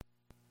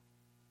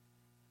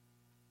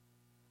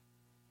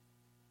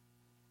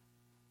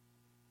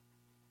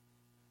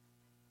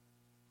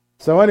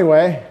So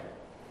anyway,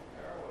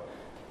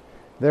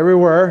 there we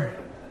were,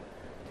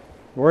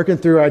 working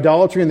through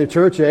idolatry in the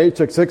church age.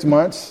 Took 6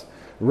 months.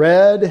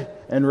 Read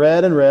and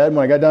read and read.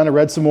 When I got done, I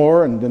read some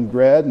more, and then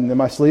read, and in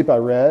my sleep I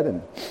read.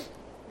 And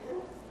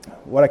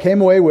what I came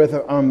away with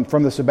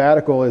from the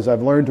sabbatical is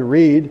I've learned to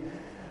read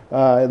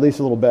at least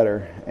a little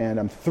better, and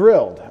I'm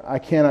thrilled. I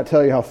cannot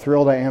tell you how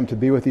thrilled I am to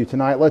be with you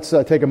tonight. Let's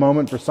take a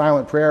moment for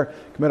silent prayer,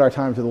 commit our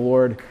time to the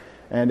Lord,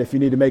 and if you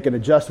need to make an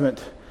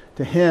adjustment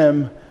to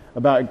Him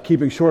about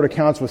keeping short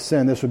accounts with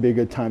sin, this would be a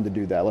good time to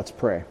do that. Let's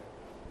pray.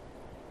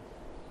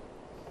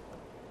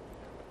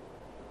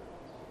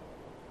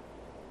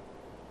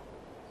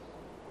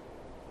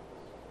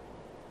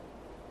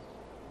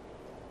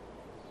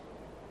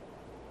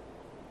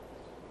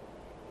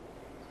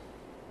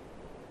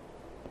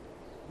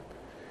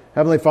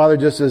 Heavenly Father,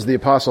 just as the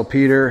Apostle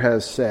Peter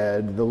has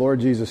said, the Lord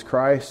Jesus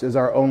Christ is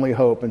our only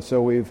hope, and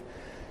so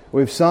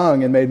we've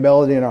sung and made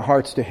melody in our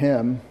hearts to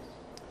Him.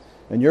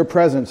 In your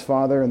presence,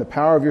 Father, in the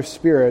power of your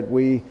Spirit,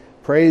 we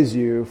praise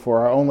you for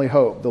our only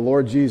hope, the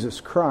Lord Jesus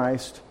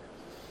Christ.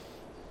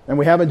 And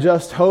we haven't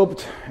just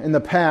hoped in the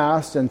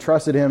past and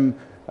trusted Him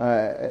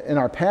in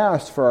our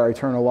past for our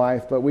eternal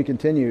life, but we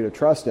continue to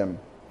trust Him.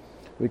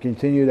 We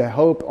continue to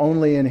hope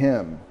only in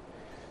Him.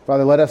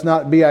 Father, let us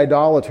not be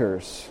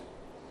idolaters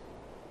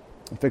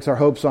and fix our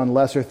hopes on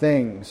lesser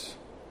things.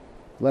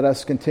 Let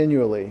us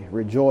continually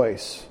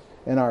rejoice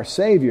in our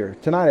Savior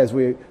tonight as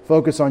we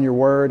focus on your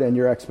word and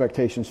your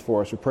expectations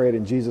for us. We pray it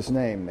in Jesus'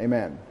 name.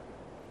 Amen.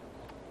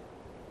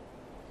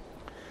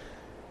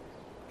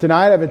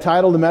 Tonight I've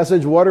entitled the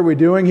message, What Are We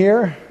Doing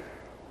Here?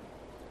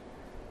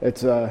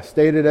 It's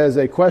stated as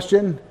a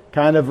question,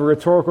 kind of a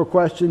rhetorical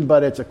question,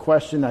 but it's a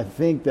question I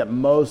think that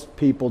most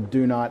people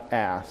do not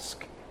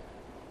ask.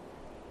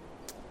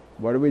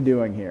 What are we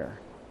doing here?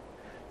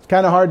 It's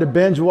kind of hard to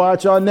binge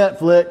watch on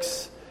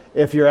Netflix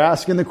if you're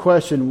asking the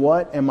question,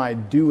 what am I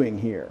doing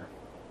here?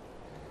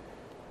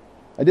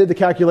 I did the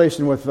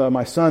calculation with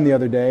my son the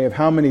other day of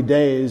how many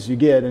days you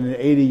get in an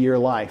 80-year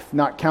life,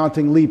 not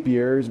counting leap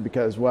years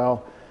because,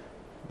 well,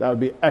 that would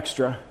be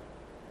extra.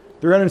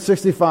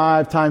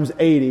 365 times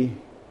 80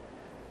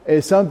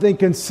 is something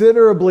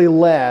considerably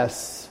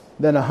less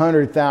than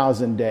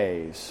 100,000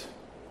 days.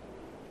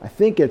 I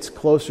think it's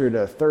closer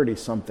to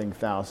 30-something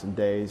thousand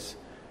days.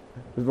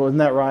 Wasn't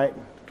that right?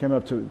 Came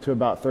up to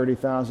about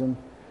 30,000.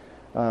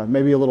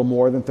 Maybe a little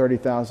more than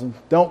 30,000.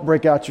 Don't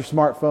break out your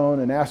smartphone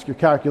and ask your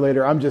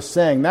calculator. I'm just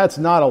saying that's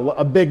not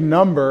a big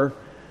number.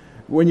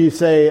 When you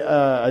say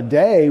a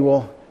day,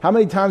 well, how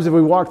many times have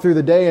we walked through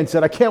the day and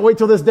said, I can't wait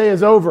till this day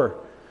is over?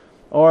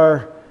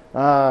 Or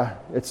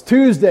it's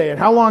Tuesday, and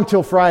how long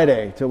till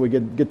Friday, till we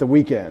get the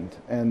weekend?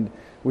 And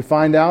we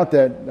find out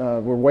that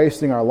we're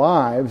wasting our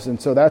lives.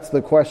 And so that's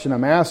the question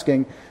I'm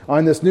asking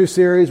on this new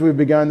series we've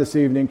begun this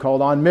evening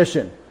called On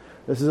Mission.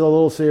 This is a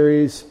little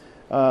series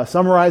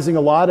summarizing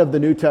a lot of the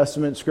New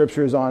Testament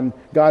scriptures on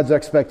God's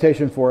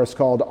expectation for us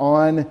called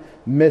On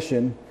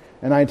Mission.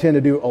 And I intend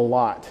to do a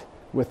lot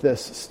with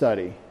this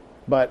study.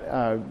 But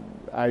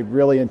I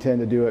really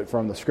intend to do it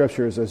from the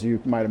scriptures, as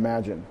you might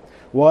imagine.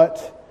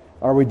 What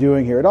are we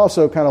doing here? It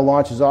also kind of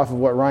launches off of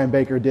what Ryan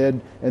Baker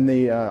did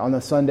in on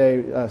the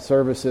Sunday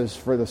services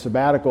for the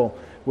sabbatical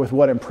with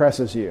what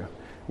impresses you.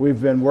 We've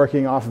been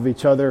working off of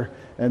each other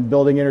and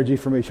building energy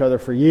from each other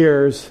for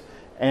years.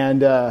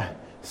 And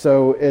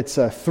so it's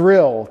a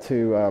thrill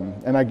to,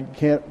 and I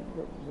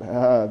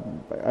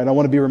don't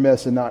want to be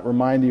remiss and not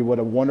remind you what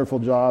a wonderful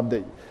job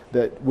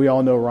that we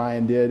all know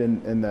Ryan did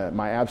in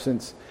my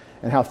absence,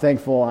 and how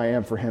thankful I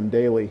am for him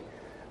daily.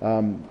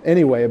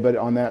 Anyway, but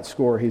on that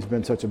score, he's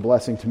been such a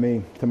blessing to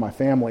me, to my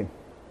family.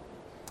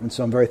 And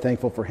so I'm very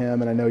thankful for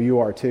him, and I know you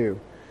are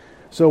too.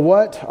 So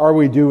what are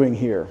we doing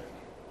here?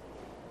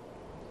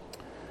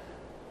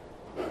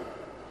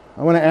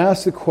 I want to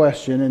ask the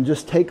question and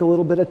just take a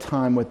little bit of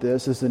time with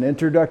this as an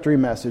introductory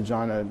message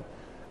on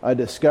a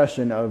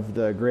discussion of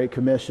the Great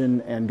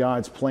Commission and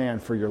God's plan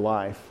for your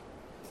life.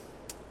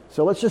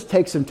 So let's just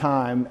take some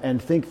time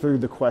and think through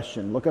the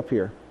question. Look up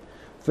here.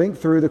 Think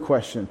through the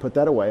question. Put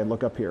that away and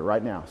look up here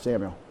right now.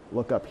 Samuel,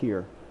 look up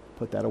here.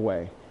 Put that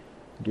away.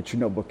 Get your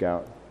notebook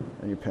out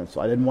and your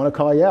pencil. I didn't want to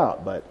call you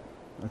out, but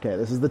okay,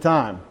 this is the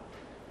time.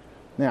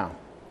 Now,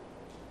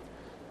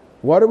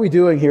 what are we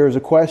doing here is a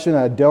question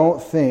I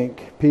don't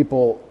think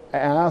people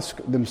ask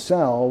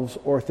themselves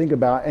or think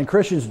about, and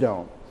Christians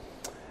don't.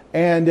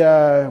 And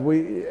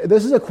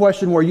this is a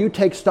question where you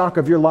take stock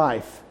of your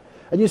life.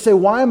 And you say,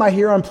 why am I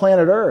here on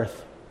planet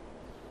Earth?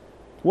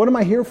 What am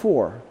I here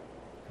for?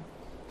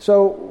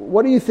 So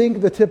what do you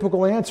think the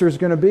typical answer is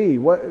going to be?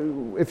 What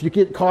if you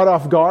get caught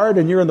off guard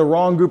and you're in the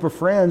wrong group of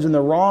friends, in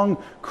the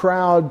wrong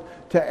crowd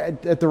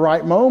at the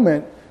right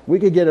moment? We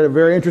could get a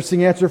very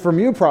interesting answer from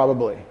you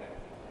probably,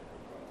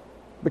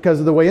 because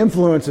of the way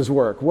influences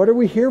work. What are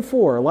we here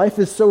for? Life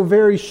is so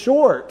very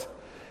short.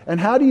 And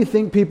how do you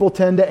think people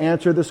tend to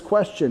answer this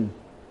question?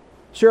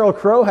 Sheryl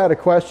Crow had a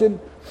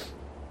question,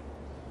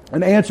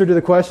 an answer to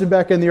the question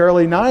back in the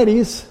early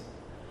 90s.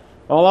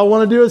 All I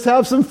want to do is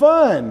have some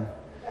fun.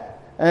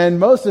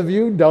 And most of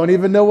you don't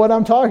even know what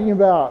I'm talking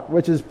about,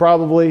 which is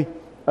probably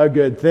a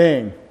good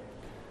thing.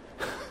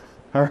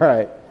 All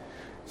right.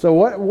 So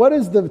what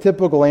is the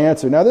typical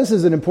answer? Now, this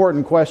is an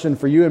important question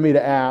for you and me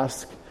to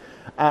ask,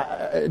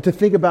 to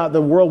think about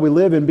the world we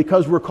live in,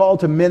 because we're called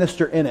to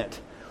minister in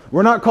it.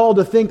 We're not called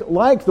to think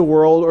like the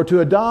world or to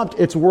adopt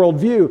its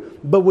worldview,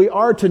 but we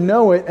are to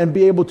know it and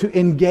be able to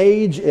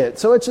engage it.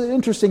 So it's an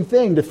interesting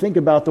thing to think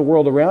about the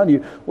world around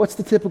you. What's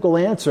the typical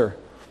answer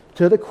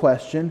to the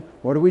question,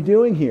 what are we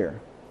doing here?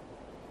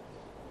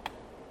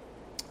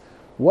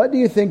 What do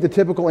you think the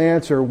typical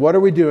answer, what are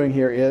we doing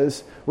here,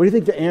 is? What do you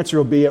think the answer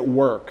will be at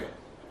work?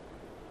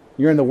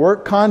 You're in the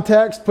work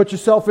context. Put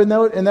yourself in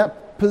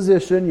that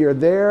position. You're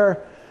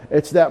there.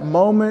 It's that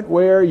moment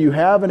where you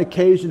have an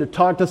occasion to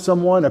talk to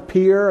someone, a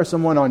peer, or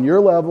someone on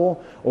your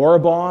level, or a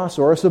boss,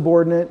 or a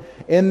subordinate.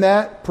 In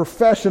that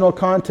professional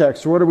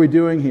context, what are we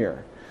doing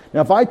here? Now,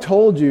 if I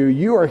told you,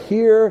 you are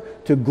here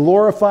to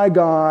glorify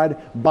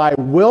God by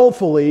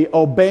willfully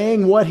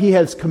obeying what He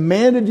has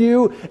commanded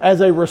you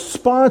as a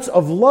response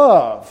of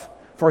love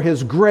for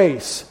His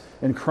grace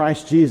in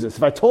Christ Jesus.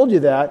 If I told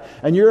you that,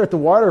 and you're at the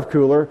water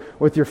cooler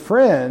with your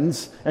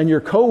friends and your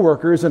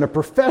coworkers in a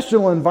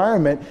professional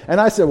environment, and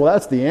I said, well,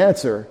 that's the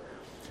answer,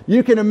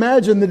 you can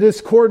imagine the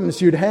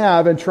discordance you'd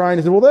have in trying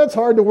to say, well, that's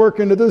hard to work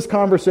into this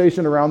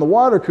conversation around the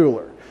water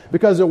cooler.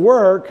 Because at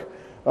work,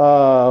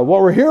 what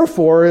we're here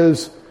for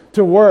is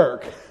to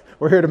work.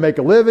 We're here to make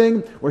a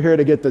living. We're here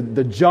to get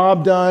the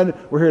job done.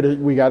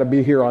 We got to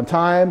be here on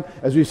time.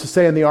 As we used to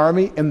say in the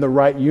Army, in the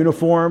right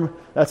uniform.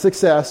 That's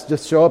success.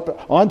 Just show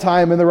up on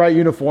time in the right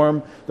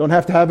uniform. Don't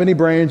have to have any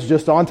brains,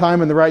 just on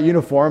time in the right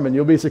uniform, and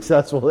you'll be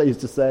successful, they used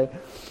to say.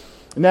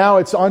 Now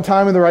it's on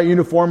time in the right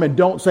uniform, and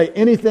don't say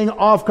anything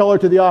off color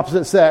to the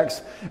opposite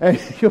sex,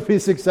 and you'll be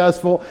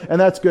successful.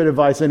 And that's good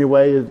advice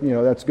anyway.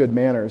 That's good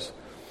manners.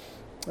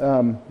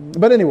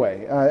 But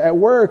anyway, at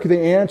work, the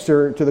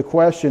answer to the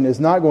question is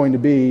not going to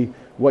be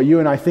what you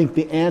and I think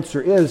the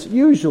answer is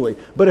usually.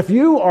 But if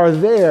you are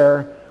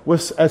there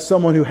as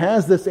someone who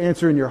has this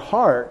answer in your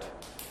heart,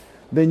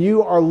 then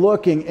you are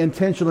looking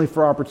intentionally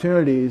for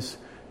opportunities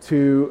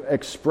to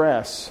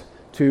express,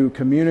 to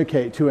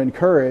communicate, to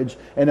encourage.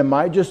 And it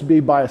might just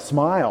be by a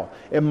smile.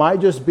 It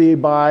might just be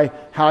by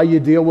how you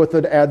deal with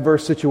an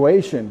adverse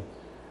situation,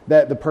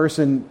 that the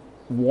person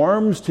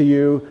warms to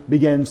you,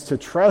 begins to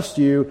trust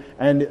you,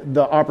 and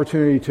the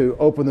opportunity to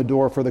open the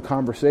door for the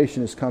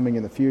conversation is coming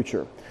in the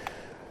future.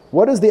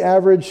 What is the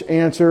average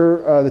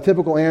answer, the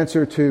typical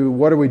answer to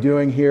what are we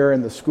doing here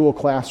in the school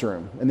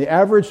classroom? In the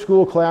average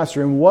school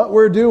classroom, what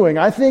we're doing,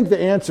 I think the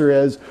answer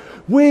is,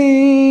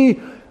 we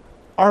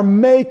are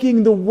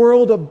making the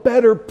world a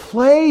better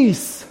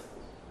place.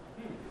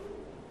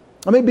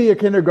 Let me be a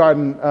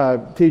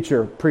kindergarten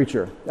teacher,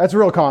 preacher. That's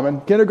real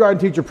common.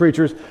 Kindergarten teacher,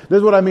 preachers. This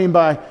is what I mean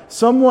by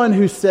someone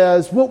who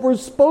says, what we're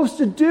supposed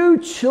to do,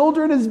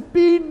 children, is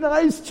be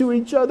nice to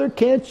each other.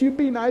 Can't you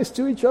be nice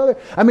to each other?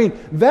 I mean,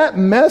 that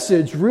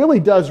message really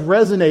does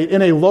resonate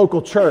in a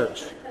local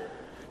church.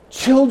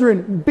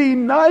 Children, be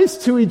nice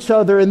to each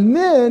other, and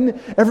then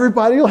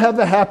everybody will have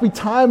a happy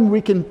time. We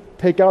can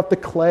take out the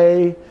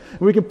clay, and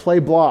we can play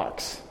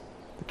blocks.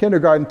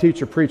 Kindergarten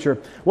teacher,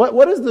 preacher.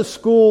 What is the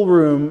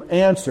schoolroom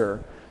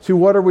answer to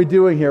what are we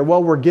doing here?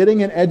 Well, we're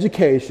getting an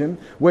education,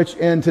 which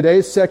in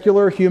today's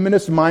secular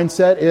humanist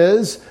mindset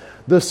is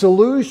the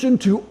solution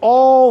to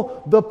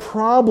all the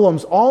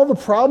problems. All the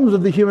problems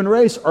of the human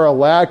race are a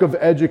lack of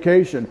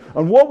education.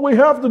 And what we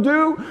have to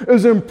do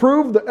is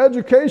improve the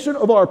education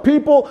of our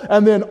people,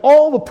 and then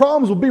all the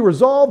problems will be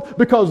resolved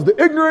because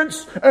the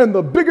ignorance and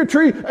the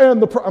bigotry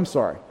and I'm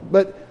sorry,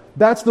 but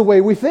that's the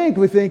way we think.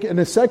 We think in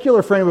a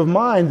secular frame of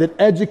mind that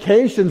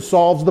education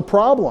solves the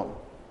problem.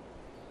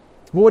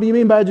 Well, what do you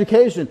mean by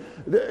education?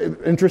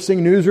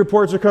 Interesting news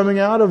reports are coming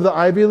out of the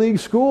Ivy League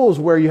schools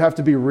where you have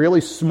to be really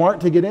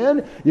smart to get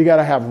in. You got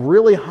to have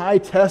really high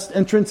test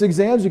entrance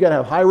exams. You got to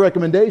have high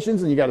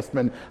recommendations, and you got to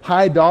spend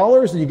high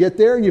dollars. And you get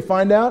there and you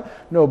find out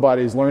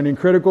nobody's learning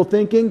critical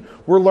thinking.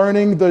 We're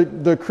learning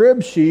the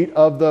crib sheet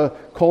of the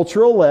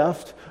cultural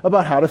left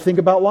about how to think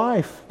about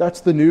life. That's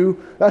the new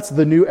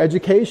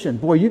education.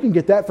 Boy, you can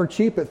get that for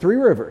cheap at Three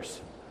Rivers.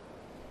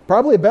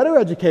 Probably a better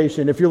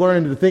education if you're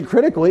learning to think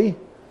critically.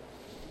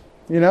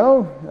 But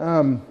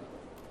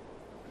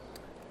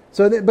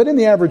in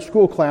the average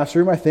school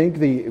classroom, I think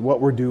what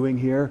we're doing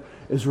here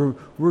is we're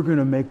going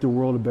to make the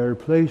world a better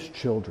place,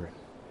 children,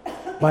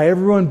 by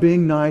everyone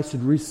being nice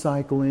and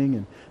recycling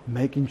and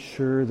making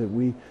sure that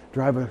we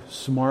drive a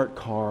smart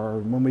car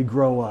when we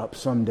grow up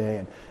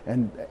someday,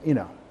 and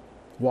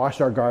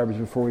wash our garbage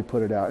before we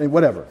put it out, and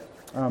whatever.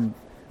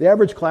 The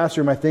average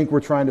classroom, I think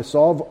we're trying to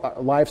solve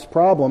life's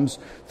problems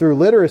through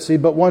literacy,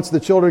 but once the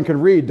children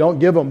can read, don't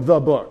give them the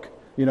book.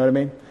 You know what I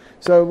mean?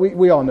 So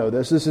we all know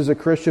this. This is a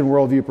Christian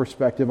worldview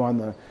perspective on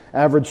the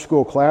average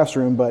school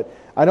classroom, but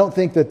I don't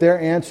think that their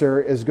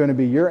answer is going to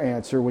be your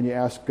answer when you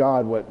ask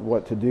God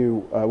what to do.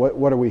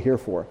 What are we here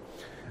for?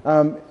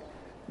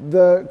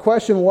 The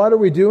question, what are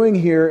we doing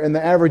here in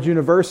the average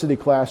university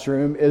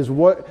classroom, is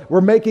what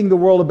we're making the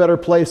world a better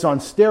place on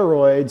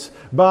steroids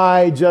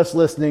by just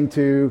listening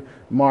to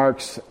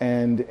Marx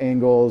and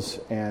Engels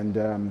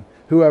and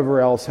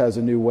whoever else has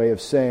a new way of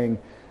saying,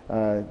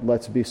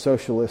 let's be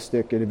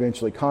socialistic and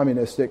eventually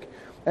communistic.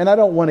 And I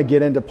don't want to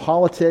get into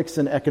politics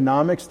and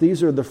economics.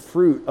 These are the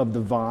fruit of the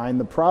vine.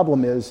 The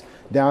problem is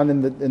down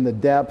in the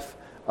depth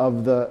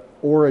of the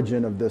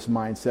origin of this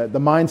mindset. The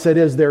mindset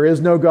is there is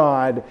no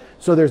God,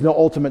 so there's no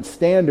ultimate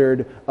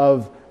standard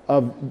of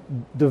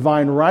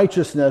divine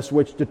righteousness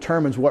which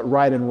determines what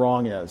right and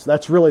wrong is.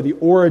 That's really the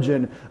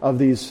origin of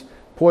these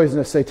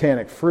poisonous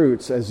satanic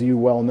fruits, as you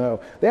well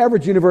know. The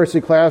average university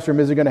classroom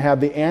isn't going to have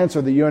the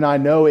answer that you and I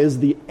know is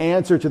the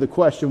answer to the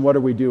question, what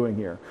are we doing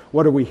here?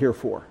 What are we here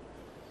for?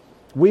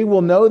 We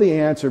will know the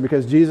answer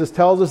because Jesus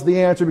tells us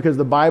the answer, because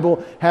the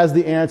Bible has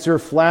the answer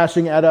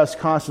flashing at us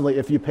constantly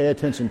if you pay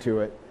attention to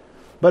it.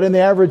 But in the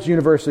average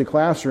university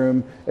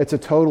classroom, it's a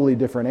totally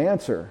different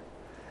answer.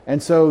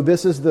 And so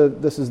this is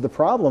the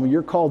problem.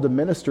 You're called to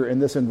minister in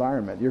this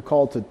environment. You're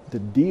called to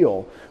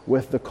deal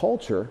with the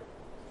culture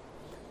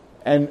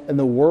and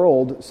the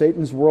world,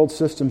 Satan's world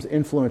system's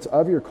influence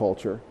of your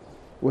culture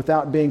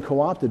without being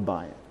co-opted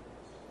by it.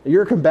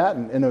 You're a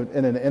combatant in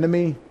an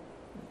enemy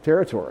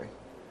territory.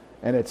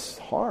 And it's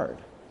hard.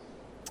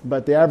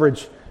 But the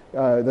average,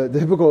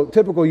 the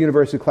typical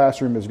university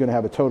classroom is going to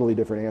have a totally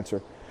different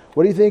answer.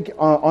 What do you think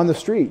on the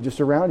street, just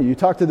around you? You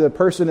talk to the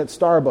person at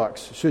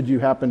Starbucks, should you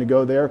happen to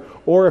go there,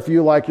 or if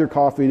you like your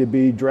coffee to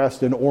be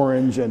dressed in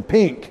orange and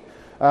pink.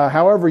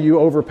 However you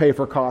overpay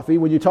for coffee,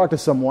 when you talk to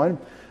someone,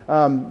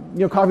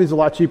 coffee is a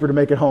lot cheaper to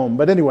make at home.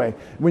 But anyway,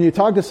 when you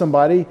talk to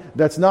somebody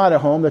that's not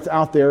at home, that's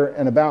out there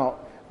and about,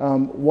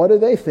 what do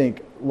they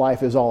think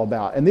life is all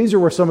about? And these are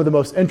where some of the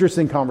most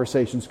interesting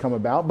conversations come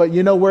about. But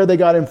you know where they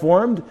got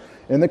informed?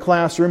 In the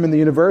classroom, in the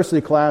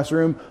university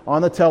classroom,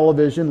 on the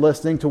television,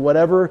 listening to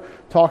whatever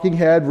talking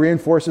head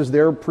reinforces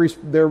their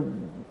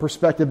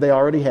perspective they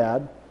already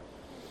had.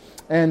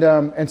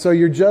 And so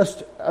you're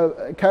just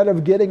kind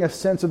of getting a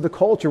sense of the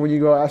culture when you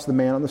go ask the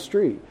man on the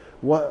street,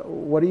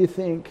 what do you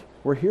think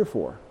we're here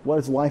for? What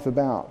is life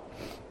about?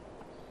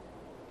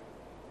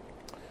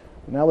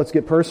 Now let's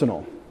get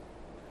personal.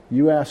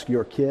 You ask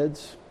your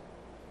kids,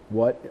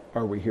 what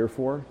are we here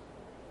for?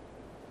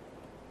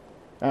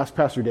 Ask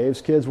Pastor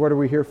Dave's kids, what are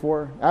we here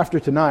for? After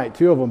tonight,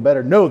 2 of them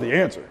better know the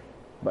answer.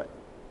 But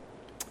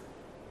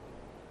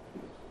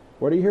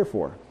what are you here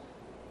for?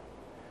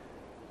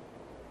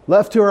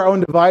 Left to our own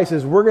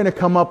devices, we're going to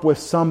come up with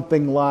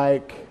something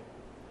like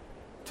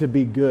to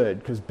be good,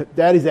 because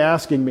Daddy's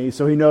asking me,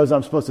 so he knows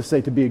I'm supposed to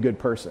say to be a good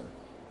person.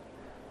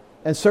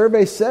 And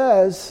survey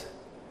says,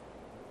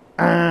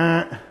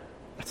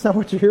 that's not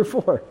what you're here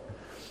for.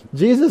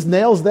 Jesus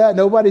nails that.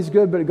 Nobody's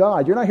good but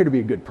God. You're not here to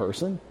be a good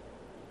person.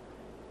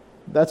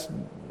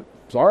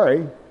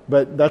 Sorry,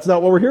 but that's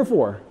not what we're here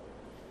for.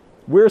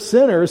 We're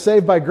sinners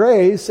saved by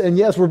grace, and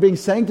yes, we're being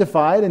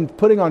sanctified and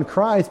putting on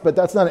Christ, but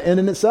that's not an end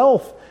in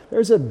itself.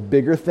 There's a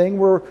bigger thing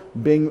we're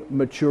being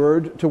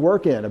matured to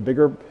work in, a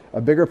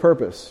bigger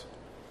purpose.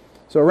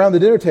 So around the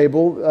dinner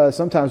table,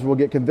 sometimes we'll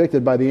get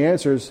convicted by the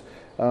answers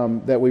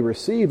that we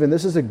receive, and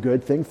this is a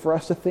good thing for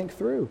us to think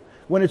through.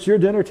 When it's your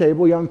dinner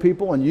table, young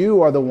people, and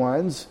you are the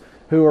ones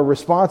who are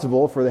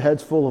responsible for the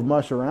heads full of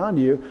mush around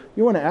you,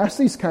 you want to ask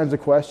these kinds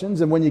of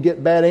questions, and when you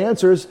get bad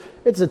answers,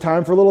 it's a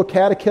time for a little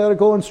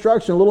catechetical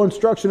instruction, a little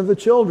instruction of the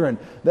children,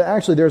 that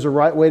actually there's a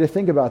right way to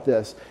think about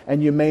this.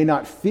 And you may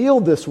not feel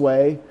this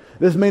way,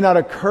 this may not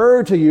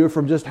occur to you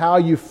from just how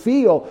you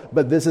feel,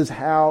 but this is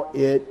how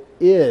it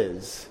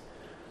is.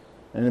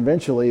 And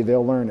eventually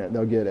they'll learn it,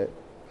 they'll get it.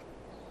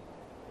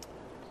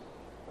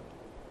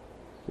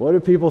 What do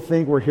people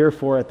think we're here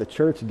for at the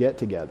church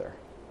get-together?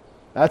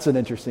 That's an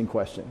interesting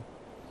question.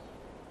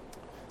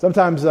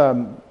 Sometimes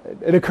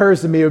it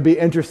occurs to me it would be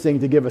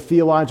interesting to give a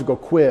theological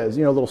quiz,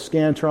 a little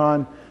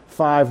Scantron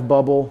 5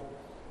 bubble.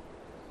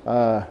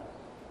 Not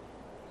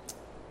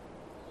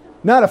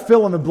a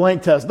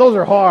fill-in-the-blank test. Those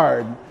are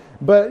hard.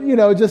 But,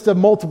 just a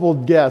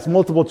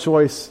multiple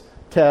choice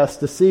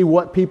test to see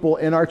what people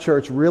in our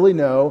church really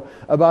know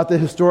about the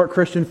historic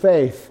Christian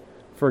faith,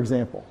 for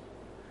example.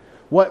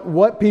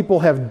 What people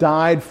have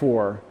died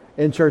for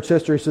in church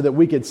history so that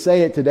we could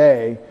say it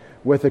today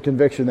with the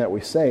conviction that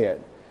we say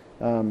it.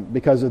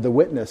 Because of the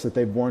witness that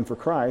they've borne for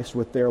Christ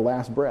with their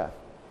last breath.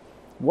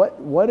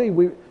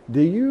 Do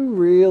you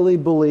really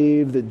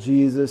believe that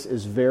Jesus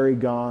is very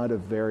God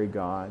of very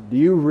God? Do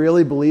you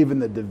really believe in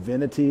the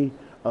divinity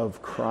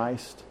of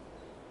Christ?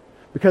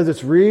 Because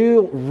it's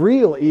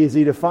real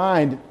easy to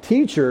find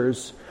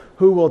teachers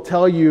who will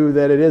tell you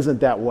that it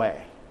isn't that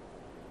way.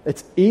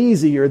 It's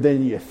easier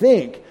than you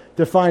think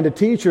to find a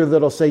teacher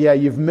that'll say, yeah,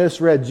 you've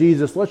misread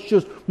Jesus. Let's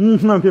just,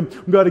 we've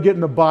got to get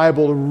in the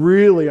Bible to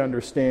really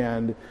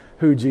understand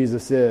who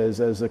Jesus is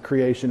as a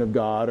creation of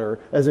God or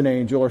as an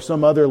angel or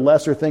some other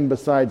lesser thing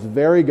besides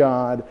very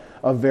God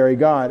of very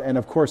God. And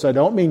of course, I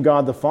don't mean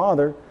God the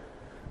Father.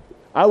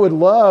 I would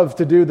love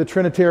to do the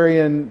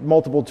Trinitarian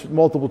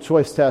multiple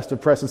choice test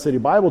of Preston City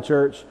Bible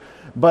Church,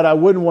 but I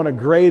wouldn't want to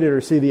grade it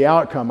or see the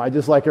outcome. I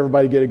just like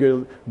everybody to get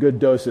a good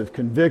dose of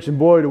conviction.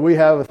 Boy, do we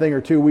have a thing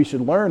or two we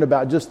should learn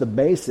about just the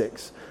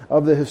basics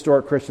of the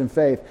historic Christian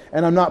faith.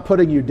 And I'm not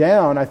putting you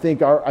down. I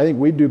think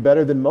we do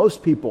better than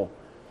most people.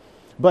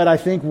 But I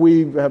think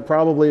we have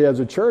probably, as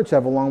a church,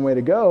 have a long way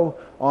to go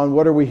on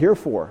what are we here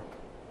for.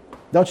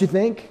 Don't you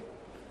think?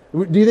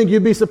 Do you think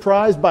you'd be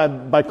surprised by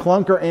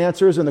clunker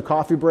answers in the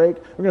coffee break?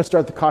 We're going to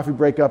start the coffee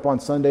break up on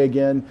Sunday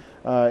again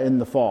in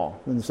the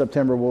fall. In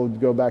September, we'll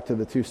go back to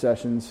the 2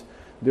 sessions,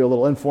 do a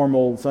little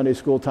informal Sunday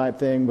school type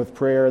thing with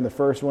prayer in the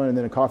first one, and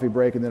then a coffee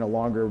break, and then a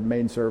longer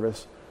main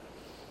service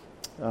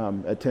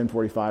at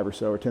 10:45 or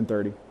so, or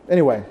 10:30.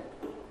 Anyway,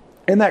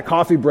 in that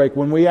coffee break,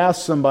 when we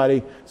ask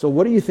somebody, so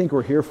what do you think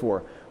we're here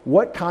for?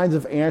 What kinds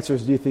of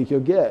answers do you think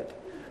you'll get?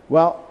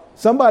 Well,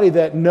 somebody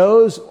that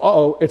knows,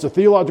 it's a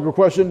theological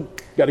question,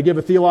 got to give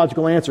a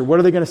theological answer. What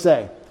are they going to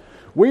say?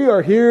 We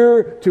are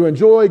here to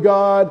enjoy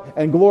God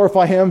and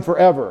glorify Him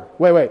forever.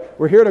 Wait.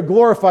 We're here to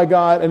glorify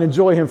God and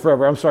enjoy Him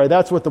forever. I'm sorry,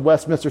 that's what the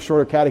Westminster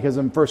Shorter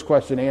Catechism first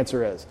question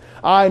answer is.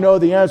 I know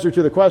the answer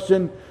to the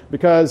question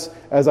because,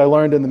 as I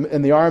learned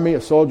in the Army,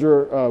 a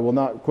soldier will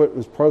not quit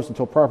his post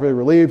until properly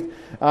relieved.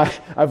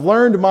 I've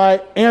learned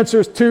my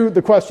answers to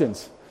the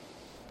questions.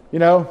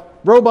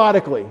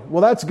 Robotically.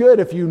 Well, that's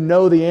good if you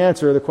know the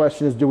answer. The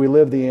question is, do we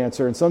live the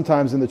answer? And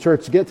sometimes in the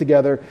church get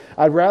together,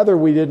 I'd rather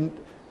we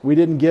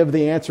didn't give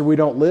the answer we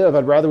don't live.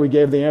 I'd rather we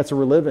gave the answer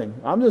we're living.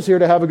 I'm just here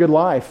to have a good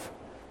life.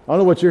 I don't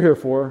know what you're here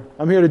for.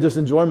 I'm here to just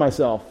enjoy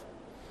myself.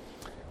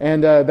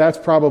 And that's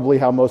probably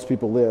how most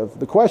people live.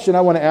 The question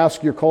I want to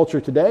ask your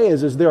culture today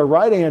is there a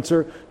right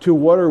answer to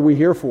what are we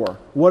here for?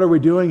 What are we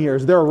doing here?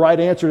 Is there a right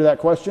answer to that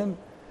question?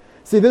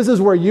 See, this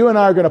is where you and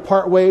I are going to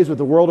part ways with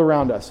the world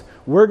around us.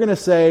 We're going to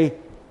say,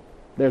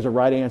 there's a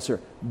right answer.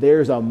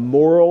 There's a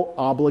moral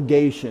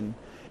obligation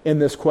in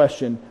this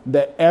question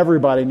that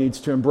everybody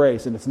needs to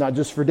embrace. And it's not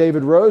just for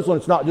David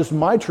Roseland. It's not just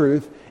my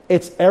truth.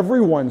 It's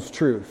everyone's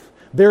truth.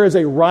 There is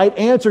a right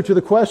answer to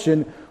the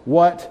question,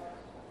 what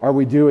are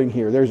we doing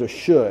here? There's a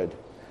should.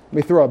 Let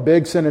me throw a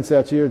big sentence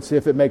at you and see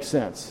if it makes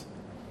sense.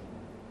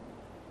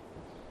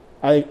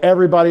 I think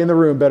everybody in the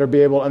room better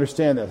be able to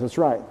understand this. That's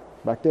right.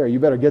 Back there, you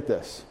better get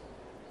this.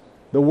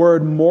 The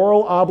word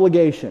moral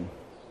obligation.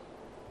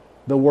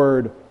 The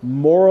word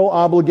moral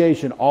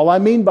obligation. All I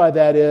mean by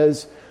that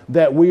is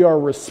that we are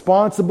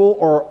responsible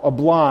or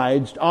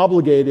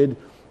obligated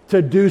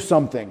to do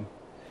something.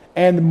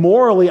 And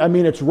morally, I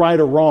mean it's right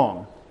or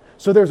wrong.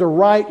 So there's a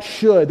right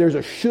should. There's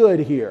a should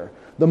here.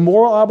 The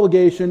moral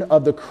obligation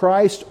of the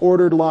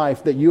Christ-ordered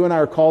life that you and I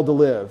are called to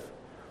live.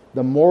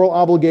 The moral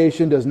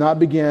obligation does not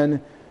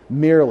begin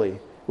merely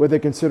with a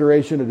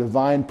consideration of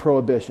divine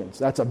prohibitions.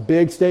 That's a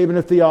big statement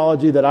of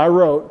theology that I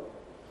wrote,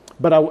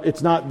 but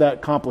it's not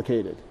that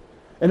complicated.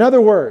 In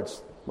other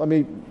words, let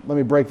me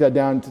break that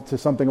down to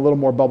something a little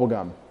more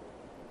bubblegum.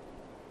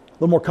 A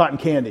little more cotton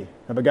candy.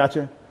 Have I got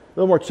you? A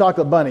little more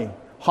chocolate bunny,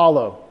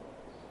 hollow,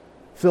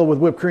 filled with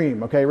whipped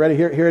cream. Okay, ready?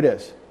 Here it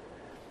is.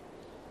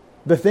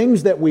 The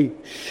things that we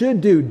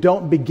should do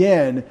don't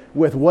begin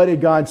with what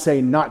did God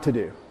say not to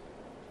do.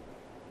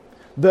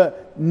 The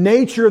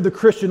nature of the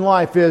Christian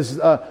life is,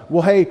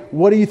 hey,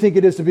 what do you think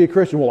it is to be a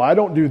Christian? Well, I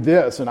don't do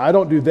this, and I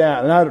don't do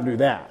that, and I don't do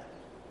that.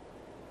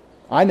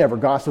 I never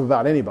gossip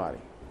about anybody.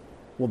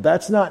 Well,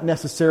 that's not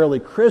necessarily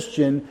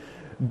Christian,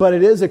 but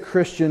it is a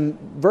Christian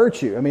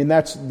virtue. I mean,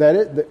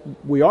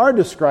 we are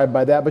described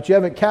by that, but you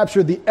haven't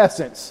captured the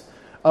essence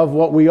of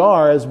what we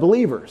are as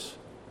believers,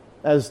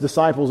 as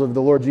disciples of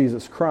the Lord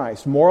Jesus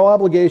Christ. Moral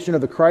obligation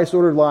of the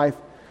Christ-ordered life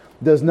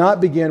does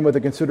not begin with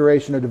a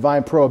consideration of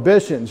divine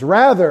prohibitions.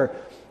 Rather,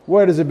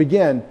 where does it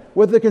begin?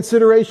 With the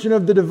consideration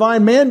of the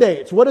divine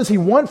mandates. What does He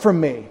want from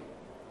me?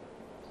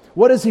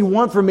 What does He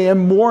want from me?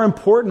 And more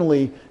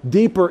importantly,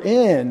 deeper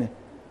in,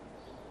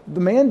 the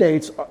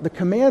mandates, the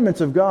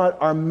commandments of God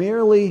are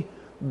merely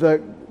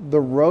the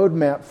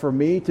roadmap for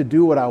me to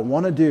do what I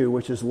want to do,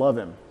 which is love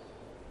Him.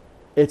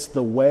 It's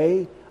the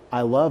way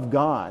I love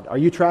God. Are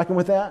you tracking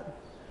with that?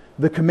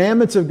 The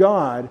commandments of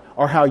God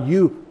are how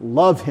you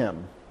love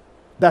Him.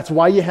 That's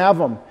why you have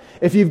them.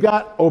 If you've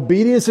got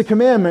obedience to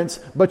commandments,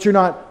 but you're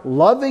not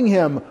loving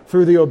Him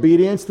through the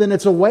obedience, then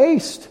it's a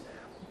waste.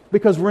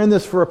 Because we're in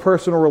this for a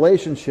personal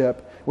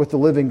relationship with the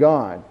living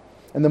God.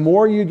 And the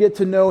more you get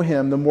to know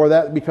Him, the more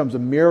that becomes a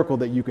miracle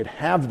that you could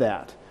have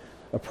that.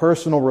 A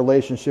personal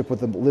relationship with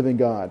the living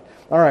God.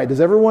 All right,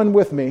 is everyone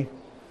with me?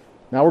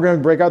 Now we're going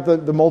to break out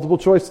the multiple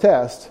choice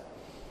test.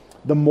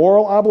 The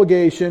moral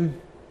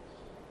obligation,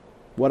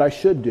 what I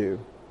should do,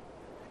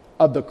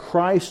 of the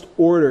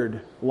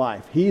Christ-ordered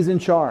life. He's in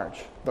charge.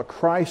 The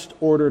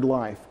Christ-ordered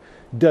life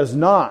does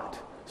not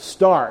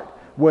start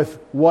with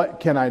what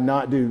can I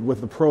not do,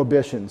 with the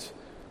prohibitions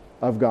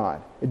of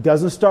God. It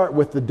doesn't start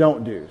with the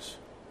don't do's.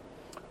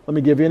 Let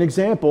me give you an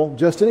example,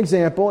 just an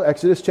example.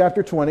 Exodus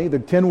chapter 20, the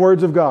 10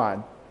 words of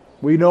God.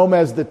 We know them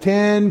as the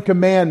 10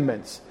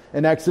 commandments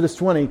in Exodus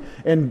 20.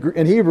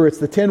 In Hebrew, it's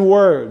the 10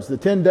 words, the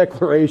 10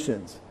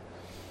 declarations.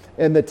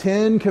 In the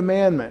 10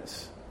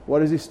 commandments, what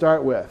does He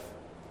start with?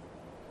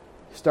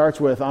 He starts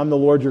with, I'm the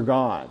Lord your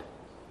God.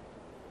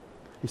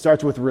 He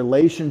starts with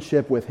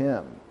relationship with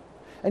him.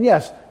 And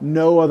yes,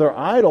 no other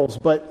idols,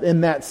 but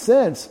in that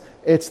sense,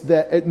 it's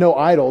that no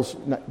idols,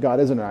 God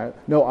isn't an idol,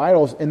 no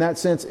idols. In that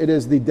sense, it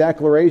is the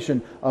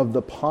declaration of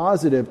the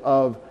positive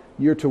of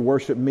you're to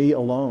worship me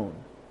alone.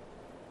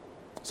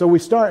 So we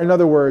start, in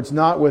other words,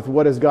 not with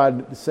what does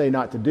God say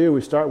not to do.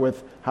 We start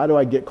with how do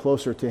I get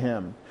closer to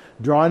him?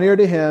 Draw near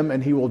to him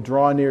and he will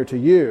draw near to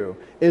you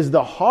is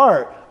the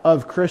heart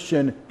of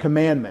Christian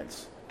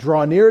commandments.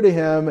 Draw near to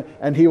him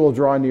and he will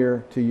draw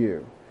near to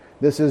you.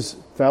 This is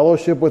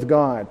fellowship with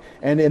God.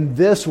 And in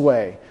this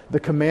way,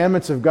 the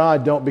commandments of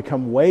God don't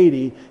become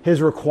weighty.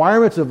 His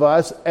requirements of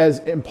us, as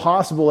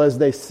impossible as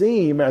they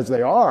seem, as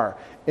they are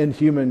in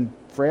human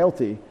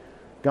frailty,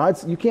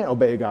 you can't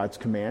obey God's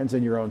commands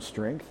in your own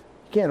strength.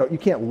 You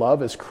can't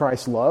love as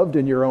Christ loved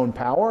in your own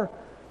power.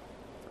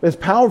 As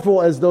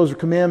powerful as those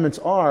commandments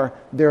are,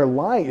 they're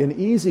light and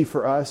easy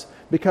for us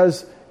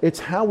because it's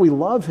how we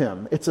love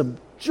him. It's a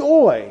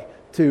joy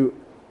to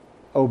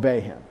obey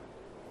him.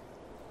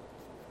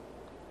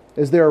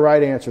 Is there a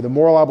right answer? The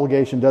moral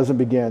obligation doesn't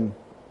begin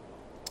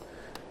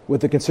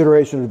with the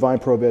consideration of divine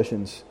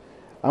prohibitions.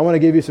 I want to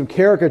give you some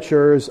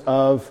caricatures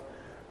of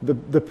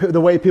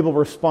the way people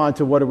respond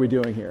to what are we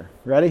doing here.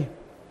 Ready?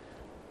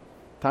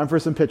 Time for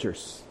some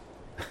pictures.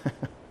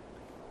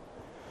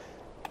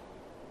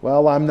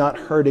 Well, I'm not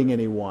hurting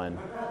anyone.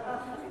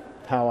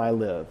 How I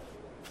live.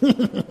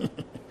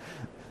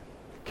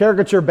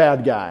 Caricature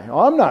bad guy. Oh,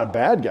 I'm not a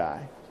bad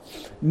guy.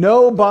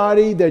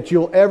 Nobody that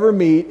you'll ever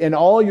meet in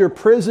all your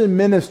prison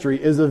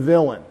ministry is a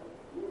villain.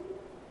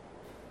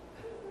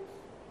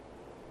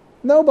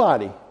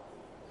 Nobody.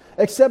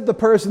 Except the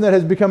person that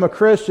has become a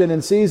Christian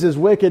and sees his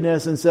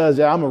wickedness and says,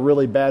 yeah, I'm a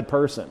really bad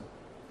person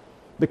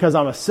because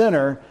I'm a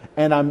sinner,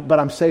 but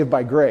I'm saved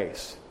by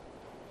grace.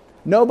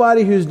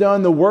 Nobody who's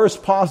done the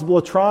worst possible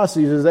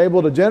atrocities is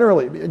able to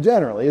generally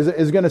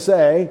is going to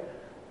say,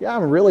 yeah,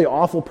 I'm a really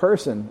awful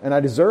person and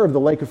I deserve the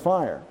lake of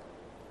fire.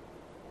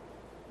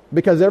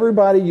 Because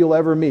everybody you'll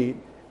ever meet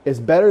is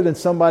better than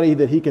somebody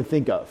that he can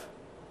think of.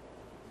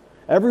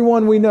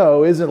 Everyone we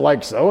know isn't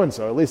like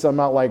so-and-so. At least I'm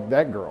not like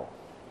that girl.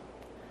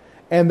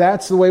 And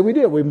that's the way we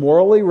do it. We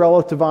morally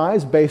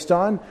relativize based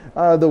on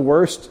the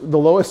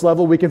lowest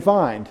level we can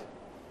find.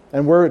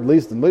 And at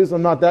least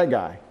I'm not that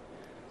guy.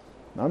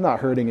 I'm not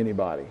hurting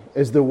anybody.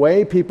 Is the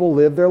way people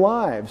live their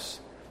lives,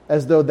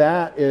 as though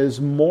that is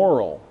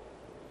moral.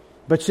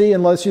 But see,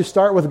 unless you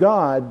start with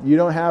God, you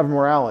don't have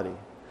morality.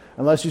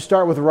 Unless you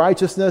start with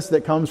righteousness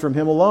that comes from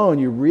him alone,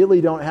 you really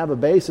don't have a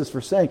basis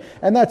for saying.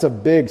 And that's a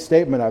big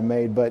statement I've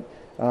made, but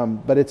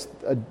it's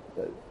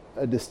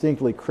a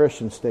distinctly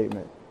Christian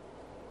statement.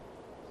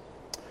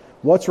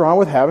 What's wrong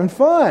with having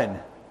fun?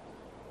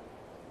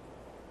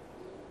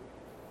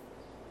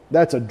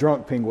 That's a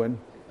drunk penguin.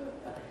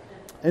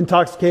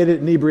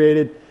 Intoxicated,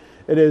 inebriated.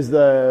 It is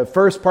the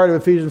first part of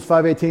Ephesians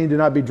 5:18. Do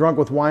not be drunk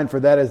with wine, for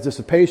that is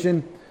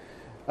dissipation.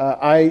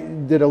 I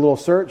did a little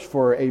search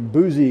for a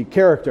boozy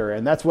character,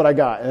 and that's what I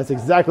got. And that's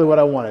exactly what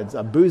I wanted. It's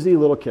a boozy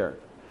little character.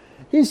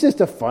 He's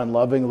just a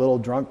fun-loving little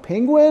drunk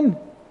penguin.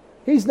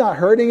 He's not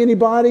hurting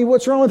anybody.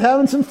 What's wrong with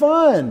having some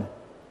fun?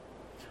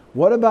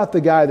 What about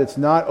the guy that's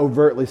not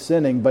overtly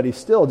sinning, but he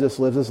still just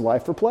lives his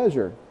life for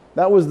pleasure?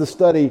 That was the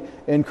study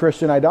in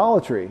Christian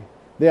idolatry.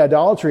 The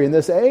idolatry in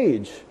this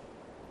age.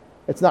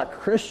 It's not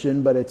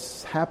Christian, but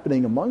it's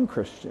happening among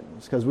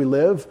Christians because we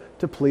live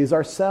to please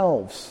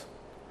ourselves.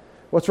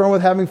 What's wrong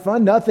with having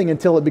fun? Nothing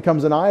until it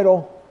becomes an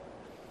idol.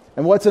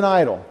 And what's an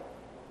idol?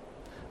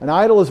 An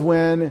idol is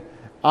when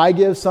I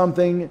give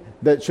something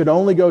that should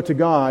only go to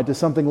God to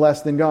something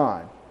less than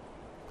God.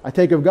 I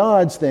take of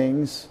God's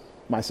things,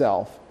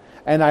 myself,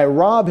 and I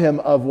rob him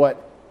of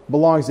what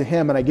belongs to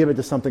him and I give it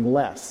to something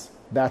less.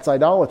 That's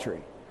idolatry.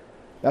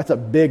 That's a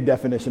big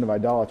definition of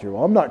idolatry.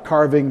 Well, I'm not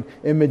carving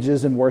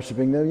images and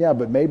worshiping them. Yeah,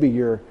 but maybe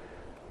you're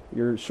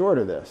short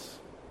of this.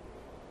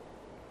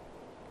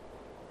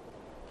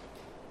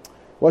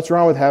 What's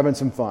wrong with having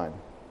some fun?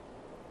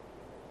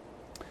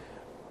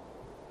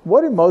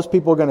 What are most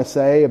people going to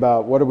say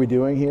about what are we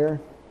doing here?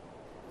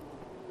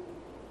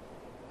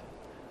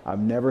 I've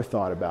never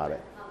thought about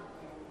it.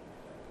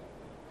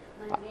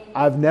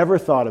 I've never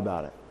thought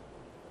about it.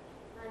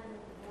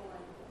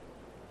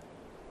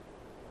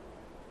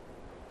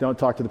 Don't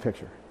talk to the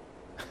picture.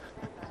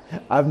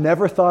 I've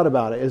never thought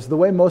about it. It's the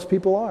way most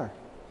people are.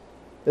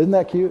 Isn't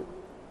that cute?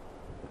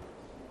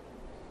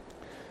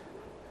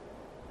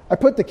 I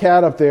put the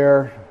cat up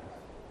there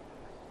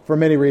for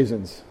many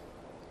reasons.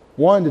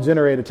 One, to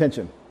generate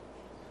attention,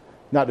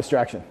 not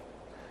distraction.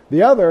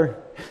 The other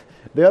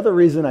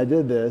reason I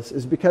did this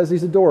is because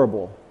he's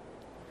adorable.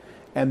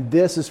 And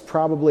this is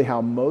probably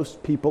how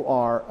most people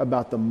are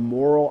about the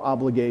moral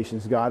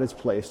obligations God has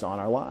placed on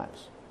our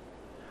lives.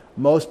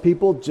 Most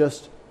people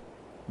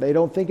they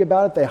don't think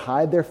about it. They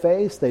hide their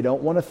face. They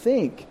don't want to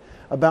think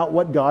about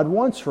what God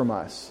wants from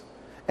us.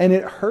 And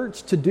it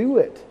hurts to do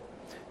it.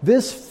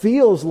 This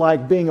feels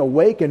like being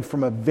awakened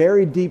from a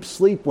very deep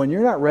sleep when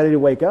you're not ready to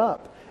wake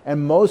up.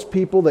 And most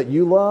people that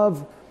you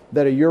love,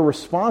 that you're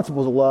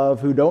responsible to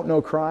love, who don't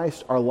know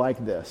Christ, are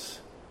like this.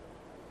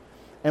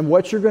 And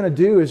what you're going to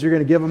do is you're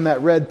going to give them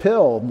that red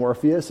pill,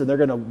 Morpheus, and they're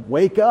going to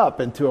wake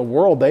up into a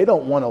world they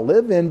don't want to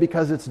live in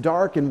because it's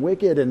dark and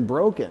wicked and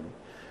broken.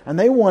 And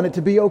they want it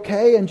to be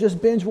okay and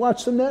just binge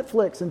watch some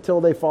Netflix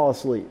until they fall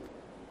asleep.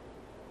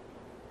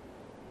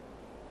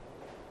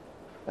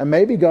 And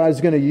maybe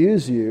God's going to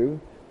use you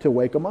to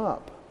wake them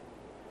up.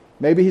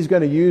 Maybe He's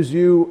going to use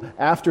you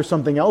after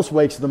something else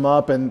wakes them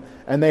up and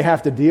they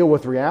have to deal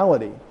with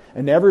reality.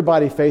 And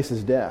everybody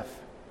faces death.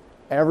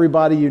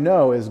 Everybody you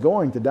know is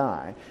going to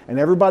die. And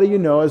everybody you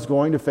know is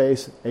going to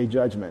face a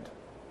judgment.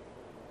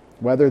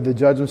 Whether the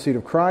judgment seat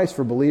of Christ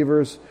for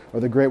believers or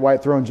the great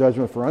white throne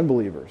judgment for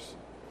unbelievers.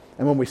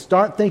 And when we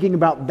start thinking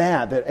about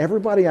that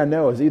everybody I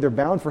know is either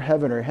bound for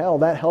heaven or hell,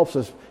 that helps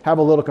us have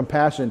a little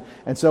compassion.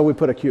 And so we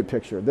put a cute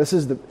picture. This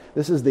is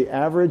the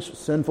average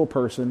sinful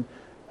person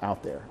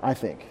out there, I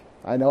think.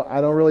 I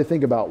don't really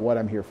think about what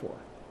I'm here for.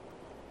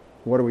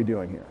 What are we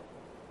doing here?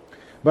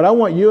 But I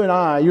want you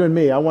and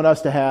me, I want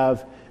us to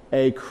have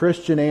a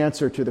Christian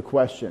answer to the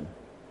question.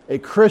 A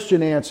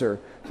Christian answer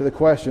to the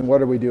question,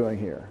 what are we doing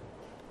here?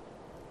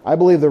 I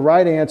believe the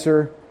right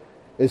answer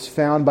is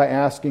found by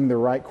asking the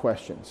right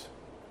questions.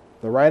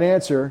 The right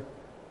answer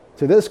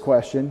to this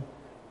question,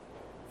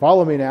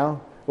 follow me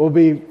now, will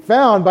be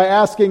found by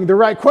asking the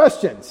right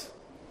questions.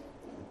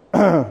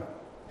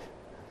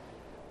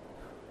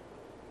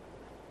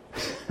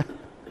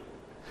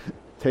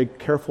 Take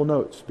careful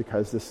notes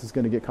because this is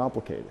going to get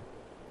complicated.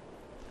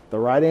 The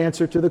right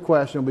answer to the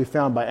question will be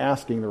found by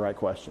asking the right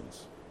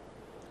questions.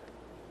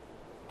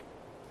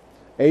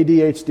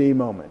 ADHD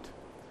moment.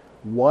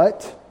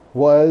 What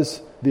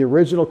was the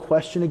original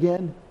question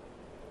again?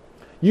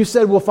 You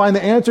said we'll find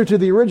the answer to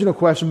the original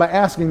question by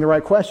asking the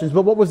right questions,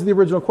 but what was the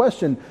original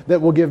question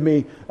that will give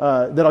me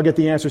that I'll get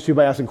the answers to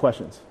by asking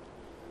questions?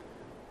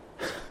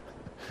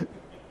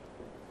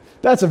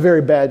 That's a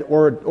very bad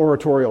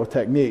oratorial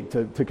technique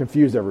to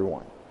confuse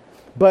everyone.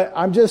 But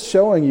I'm just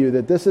showing you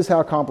that this is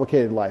how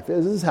complicated life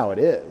is. This is how it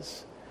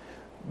is.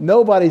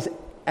 Nobody's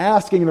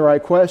asking the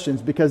right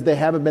questions because they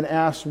haven't been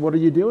asked, what are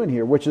you doing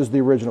here? Which is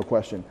the original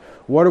question.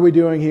 What are we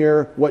doing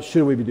here? What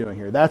should we be doing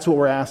here? That's what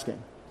we're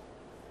asking.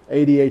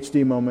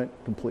 ADHD moment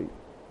complete.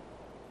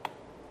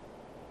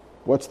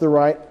 What's the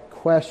right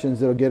questions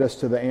that'll get us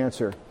to the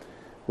answer?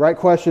 Right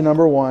question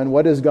number one,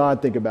 what does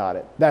God think about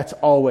it? That's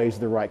always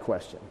the right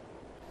question.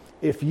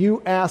 If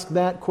you ask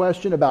that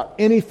question about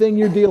anything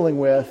you're dealing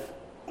with,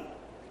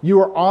 you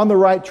are on the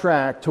right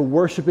track to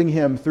worshiping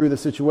Him through the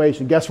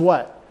situation. Guess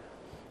what?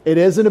 It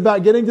isn't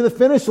about getting to the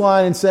finish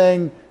line and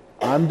saying,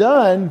 I'm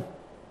done.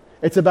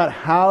 It's about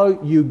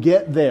how you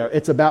get there.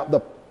 It's about the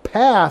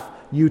path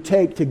you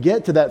take to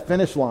get to that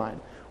finish line.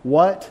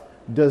 What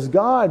does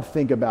God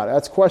think about it?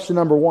 That's question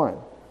number one.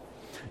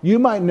 You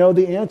might know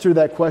the answer to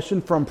that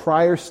question from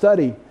prior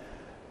study.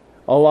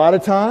 A lot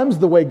of times,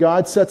 the way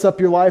God sets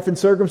up your life and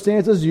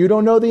circumstances, you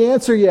don't know the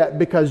answer yet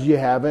because you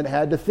haven't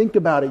had to think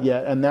about it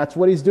yet. And that's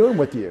what He's doing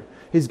with you.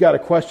 He's got a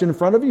question in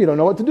front of you. You don't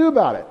know what to do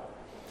about it.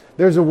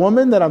 There's a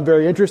woman that I'm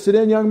very interested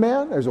in, young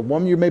man. There's a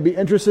woman you may be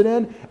interested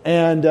in,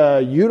 and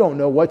you don't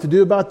know what to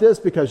do about this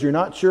because you're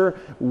not sure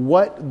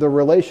what the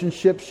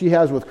relationship she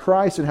has with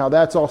Christ and how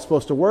that's all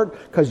supposed to work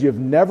because you've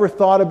never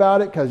thought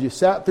about it because you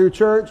sat through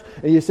church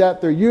and you sat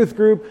through youth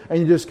group and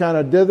you just kind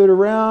of dithered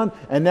around,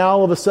 and now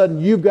all of a sudden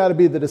you've got to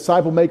be the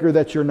disciple maker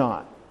that you're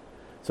not.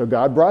 So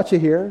God brought you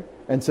here,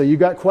 and so you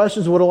got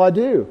questions. What do I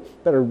do?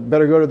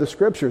 Better go to the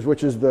Scriptures,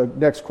 which is the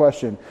next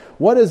question.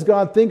 What does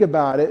God think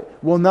about it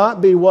will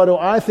not be what do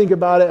I think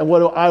about it and what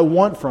do I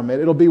want from it.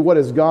 It'll be what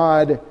does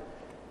God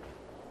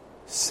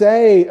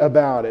say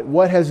about it?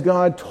 What has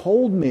God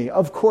told me?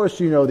 Of course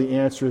you know the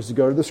answer is to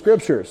go to the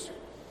Scriptures.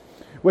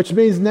 Which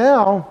means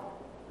now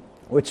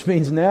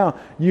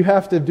you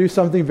have to do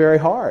something very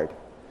hard.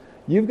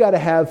 You've got to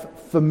have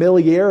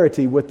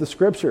familiarity with the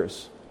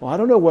Scriptures. Well, I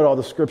don't know what all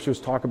the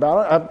Scriptures talk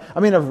about. I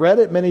mean, I've read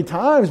it many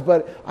times,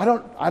 but I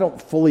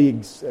don't fully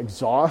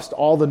exhaust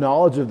all the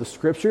knowledge of the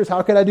Scriptures.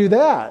 How can I do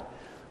that?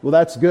 Well,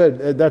 that's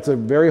good. That's a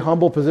very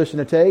humble position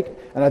to take,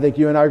 and I think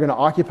you and I are going to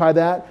occupy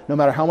that no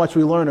matter how much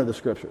we learn of the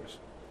Scriptures.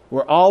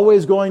 We're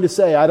always going to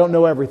say, I don't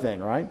know everything,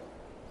 right?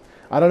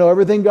 I don't know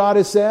everything God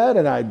has said,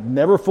 and I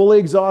never fully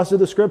exhausted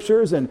the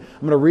Scriptures, and I'm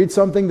going to read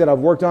something that I've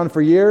worked on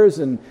for years,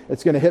 and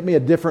it's going to hit me a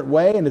different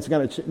way, and it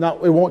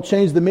won't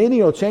change the meaning,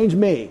 it'll change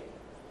me.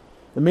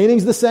 The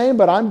meaning's the same,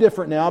 but I'm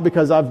different now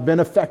because I've been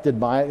affected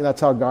by it, and that's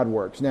how God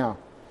works. Now,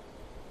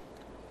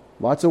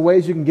 lots of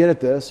ways you can get at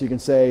this. You can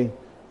say,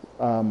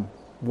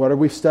 what are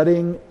we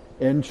studying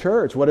in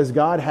church? What does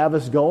God have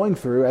us going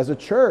through as a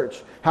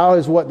church? How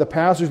is what the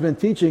pastor's been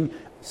teaching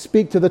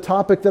speak to the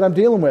topic that I'm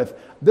dealing with?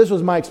 This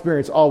was my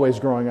experience always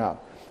growing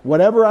up.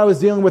 Whatever I was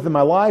dealing with in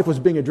my life was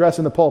being addressed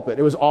in the pulpit.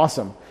 It was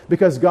awesome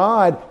because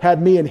God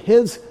had me in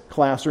His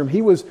classroom.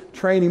 He was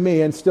training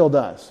me and still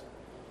does.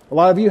 A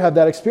lot of you have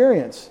that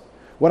experience.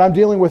 What I'm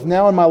dealing with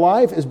now in my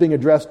life is being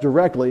addressed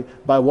directly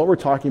by what we're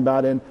talking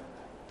about in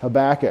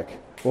Habakkuk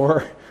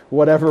or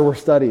whatever we're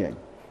studying.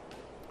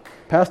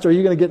 Pastor, are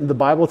you going to get into the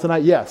Bible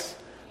tonight? Yes.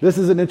 This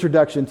is an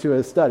introduction to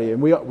a study,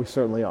 and we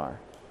certainly are.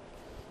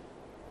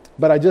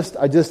 But I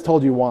just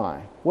told you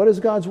why. What does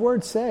God's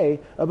Word say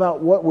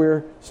about what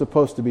we're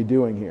supposed to be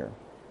doing here?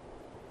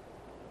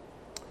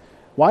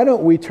 Why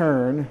don't we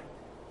turn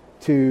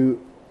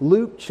to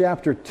Luke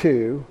chapter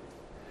 2,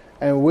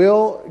 and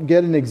we'll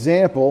get an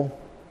example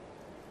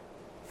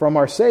from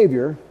our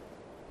Savior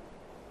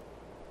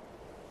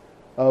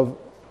of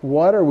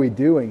what are we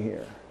doing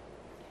here.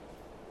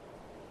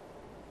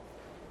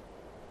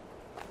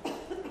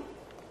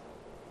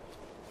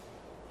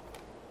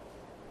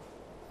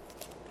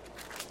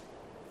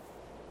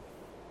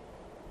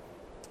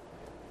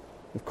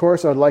 Of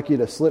course, I'd like you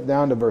to slip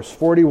down to verse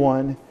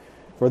 41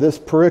 for this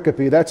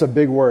pericope. That's a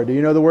big word. Do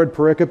you know the word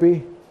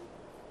pericope?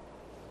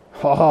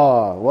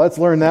 Let's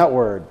learn that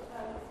word.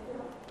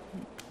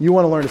 You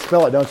want to learn to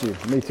spell it, don't you?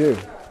 Me too.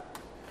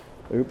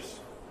 Oops.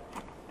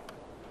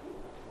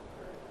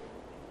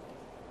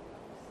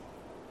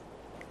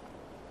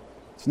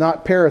 It's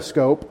not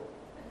periscope.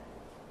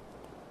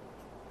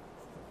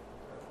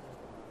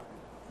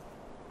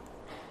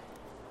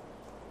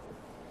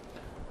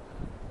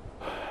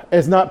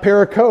 It's not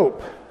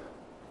pericope.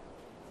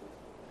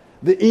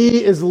 The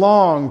E is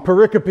long,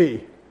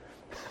 pericope.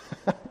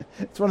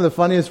 It's one of the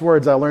funniest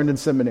words I learned in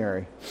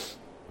seminary.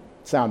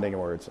 Sounding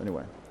words,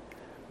 anyway.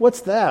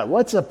 What's that?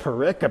 What's a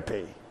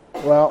pericope?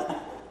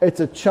 Well, it's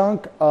a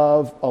chunk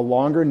of a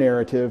longer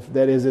narrative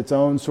that is its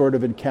own sort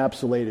of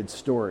encapsulated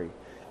story.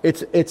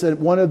 It's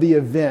one of the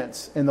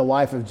events in the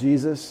life of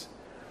Jesus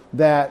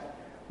that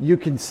you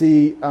can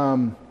see.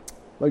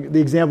 Like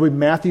the example in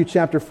Matthew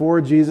chapter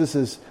 4, Jesus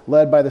is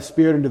led by the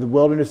Spirit into the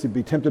wilderness to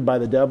be tempted by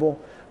the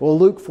devil. Well,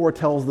 Luke 4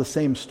 tells the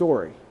same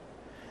story.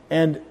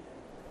 And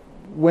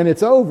when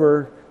it's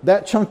over,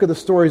 that chunk of the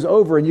story is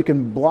over and you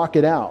can block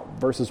it out.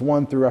 Verses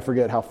 1 through, I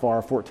forget how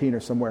far, 14 or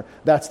somewhere.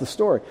 That's the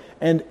story.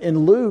 And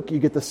in Luke, you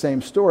get the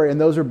same story.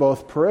 And those are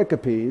both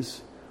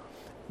pericopes.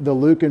 The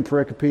Lucan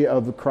pericope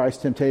of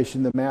Christ's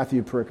temptation, the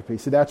Matthew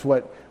pericope. So that's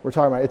what we're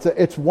talking about.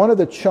 It's one of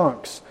the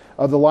chunks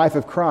of the life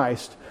of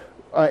Christ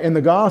in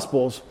the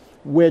Gospels,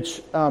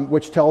 which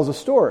tells a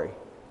story.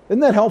 Isn't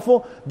that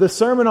helpful? The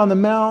Sermon on the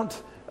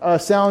Mount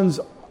sounds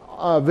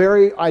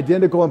very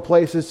identical in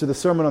places to the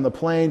Sermon on the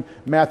Plain,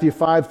 Matthew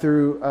 5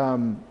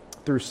 through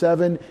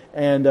 7,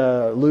 and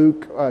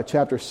Luke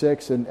chapter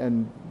 6,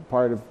 and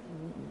part of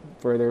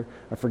further,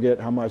 I forget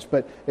how much.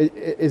 But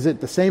is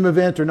it the same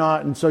event or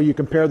not? And so you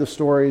compare the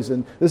stories,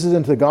 and this is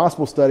into the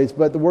gospel studies,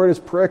 but the word is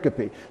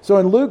pericope. So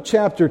in Luke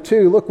chapter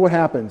 2, look what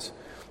happens.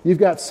 You've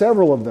got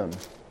several of them.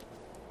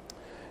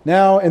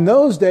 Now, in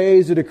those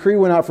days, a decree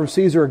went out from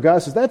Caesar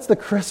Augustus. That's the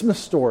Christmas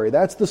story.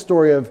 That's the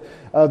story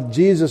of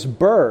Jesus'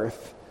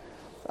 birth.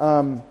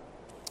 And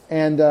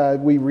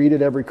we read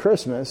it every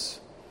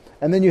Christmas.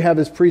 And then you have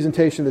his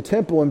presentation of the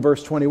temple in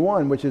verse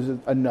 21, which is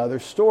another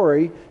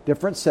story,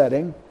 different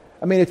setting.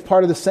 I mean, it's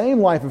part of the same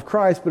life of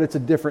Christ, but it's a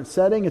different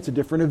setting. It's a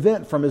different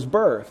event from his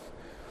birth.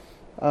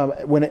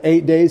 When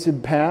 8 days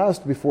had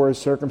passed before his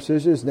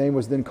circumcision, his name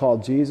was then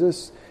called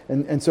Jesus.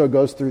 And so it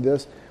goes through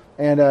this.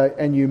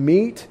 And you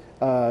meet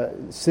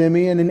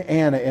Simeon and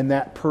Anna in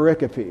that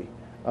pericope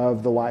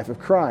of the life of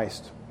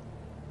Christ.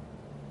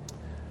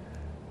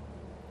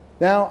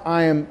 Now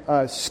I am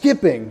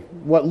skipping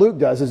what Luke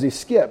does is he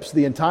skips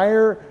the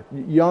entire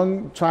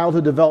young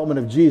childhood development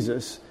of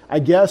Jesus. I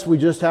guess we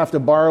just have to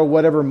borrow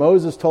whatever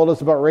Moses told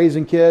us about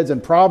raising kids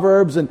and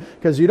Proverbs, and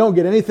because you don't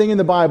get anything in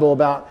the Bible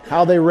about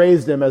how they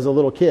raised him as a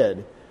little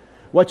kid.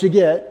 What you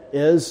get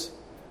is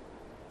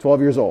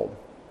 12 years old.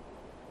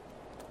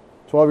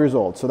 12 years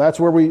old. So that's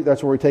where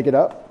we take it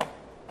up.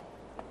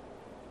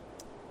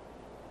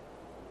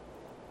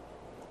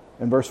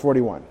 In verse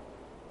 41.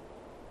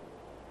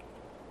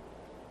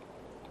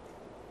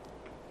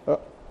 Oh,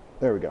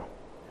 there we go.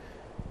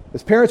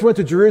 His parents went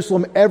to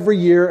Jerusalem every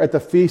year at the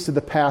feast of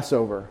the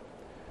Passover.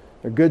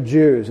 They're good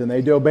Jews, and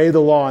they'd obey the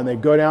law, and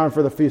they'd go down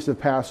for the feast of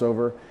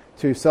Passover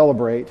to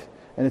celebrate.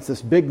 And it's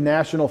this big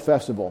national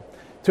festival.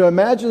 To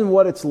imagine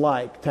what it's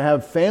like to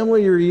have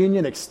family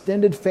reunion,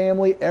 extended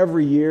family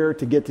every year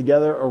to get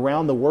together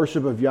around the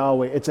worship of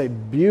Yahweh. It's a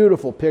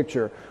beautiful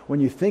picture when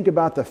you think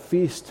about the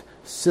feast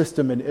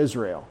system in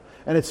Israel.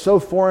 And it's so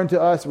foreign to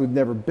us. We've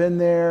never been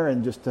there.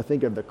 And just to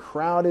think of the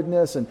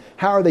crowdedness and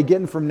how are they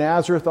getting from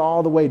Nazareth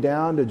all the way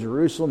down to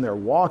Jerusalem? They're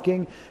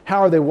walking. How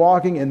are they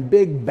walking? In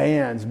big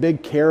bands,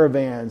 big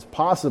caravans,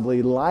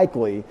 possibly,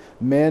 likely,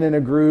 men in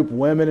a group,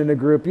 women in a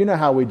group. You know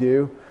how we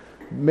do.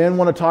 Men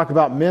want to talk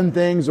about men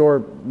things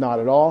or not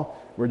at all.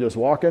 We're just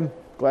walking.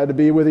 Glad to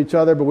be with each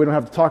other, but we don't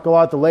have to talk a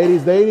lot. The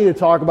ladies, they need to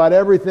talk about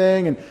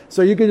everything. And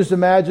so you can just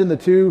imagine the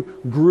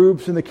two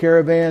groups in the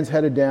caravans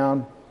headed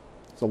down.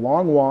 It's a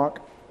long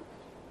walk.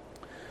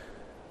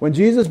 When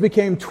Jesus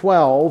became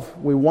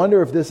 12, we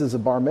wonder if this is a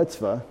bar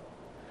mitzvah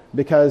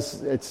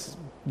because it's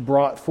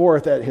brought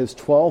forth at his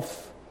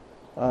 12th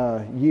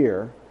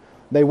year.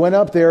 They went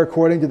up there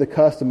according to the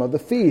custom of the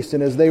feast.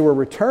 And as they were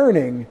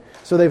returning,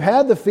 so they've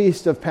had the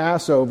feast of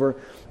Passover.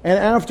 And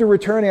after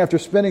returning, after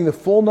spending the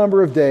full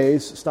number of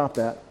days, stop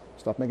that.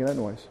 Stop making that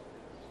noise.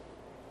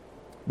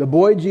 The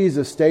boy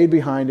Jesus stayed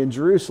behind in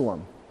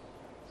Jerusalem.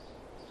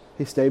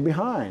 He stayed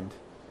behind.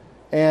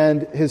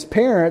 and his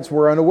parents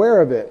were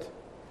unaware of it,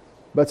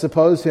 but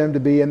supposed him to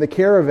be in the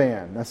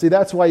caravan. Now see,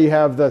 that's why you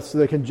have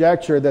the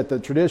conjecture that the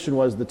tradition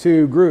was the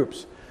two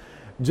groups.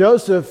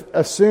 Joseph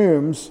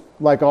assumes,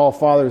 like all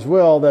fathers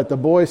will, that the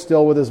boy's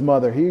still with his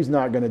mother. He's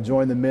not going to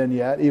join the men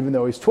yet, even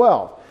though he's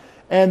 12.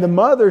 And the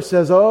mother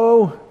says,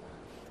 oh,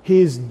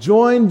 he's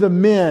joined the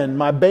men.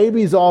 My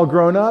baby's all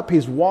grown up.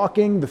 He's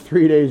walking the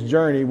 3 days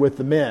journey with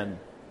the men.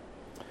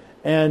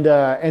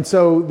 And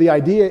so the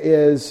idea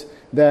is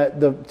that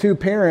the two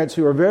parents,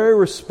 who are very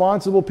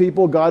responsible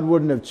people, God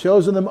wouldn't have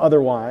chosen them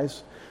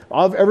otherwise.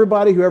 Of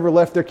everybody who ever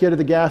left their kid at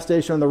the gas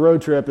station on the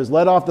road trip is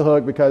let off the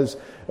hook, because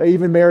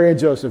even Mary and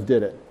Joseph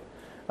did it.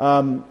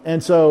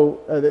 And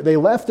so they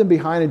left him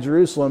behind in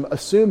Jerusalem,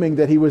 assuming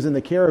that he was in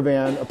the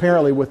caravan,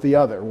 apparently with the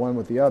other, one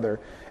with the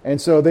other.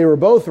 And so they were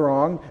both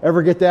wrong.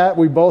 Ever get that?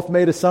 We both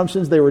made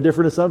assumptions. They were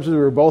different assumptions.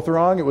 We were both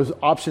wrong. It was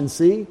option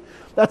C.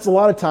 That's a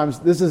lot of times,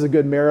 this is a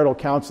good marital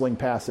counseling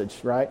passage,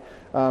 right?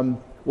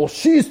 Well,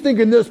 she's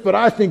thinking this, but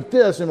I think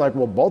this. And like,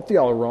 well, both of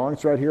y'all are wrong.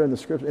 It's right here in the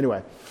scripture.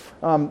 Anyway,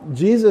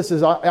 Jesus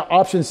is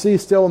option C,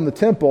 still in the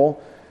temple,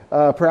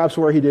 perhaps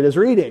where he did his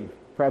reading,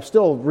 perhaps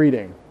still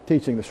reading,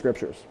 teaching the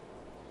scriptures.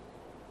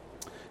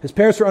 His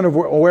parents were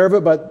unaware of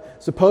it, but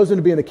supposed him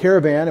to be in the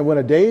caravan, and went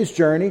a day's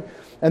journey,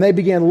 and they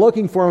began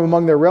looking for him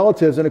among their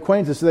relatives and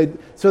acquaintances.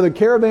 So the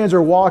caravans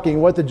are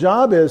walking. What the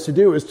job is to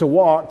do is to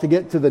walk to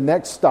get to the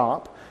next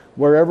stop,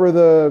 wherever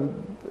the,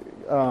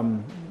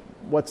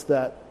 what's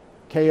that,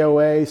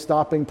 KOA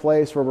stopping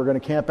place where we're going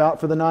to camp out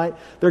for the night.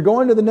 They're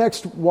going to the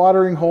next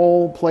watering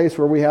hole place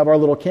where we have our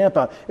little camp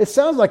out. It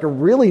sounds like a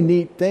really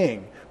neat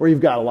thing where you've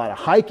got a lot of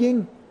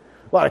hiking,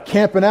 a lot of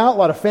camping out, a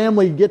lot of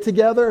family get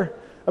together.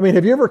 I mean,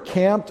 have you ever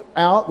camped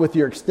out with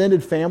your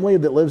extended family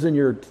that lives in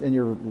your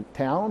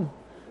town?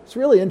 It's a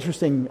really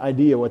interesting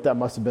idea what that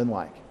must have been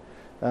like.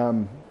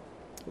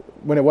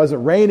 When it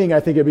wasn't raining, I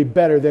think it'd be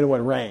better than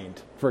when it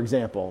rained, for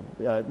example.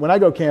 When I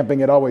go camping,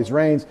 it always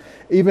rains.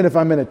 Even if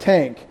I'm in a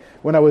tank,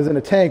 when I was in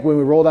a tank, when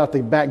we rolled out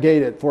the back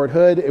gate at Fort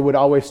Hood, it would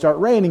always start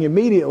raining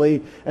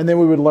immediately, and then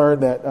we would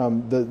learn that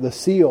the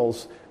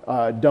seals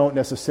don't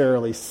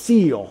necessarily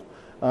seal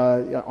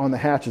on the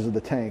hatches of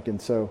the tank.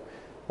 And so,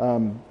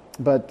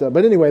 but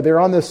anyway, they're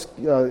on this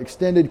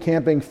extended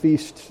camping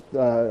feast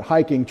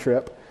hiking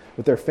trip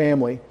with their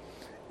family,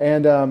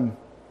 and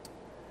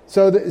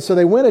so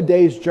they went a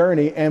day's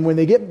journey, and when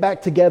they get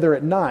back together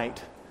at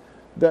night,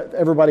 that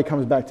everybody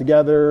comes back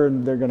together,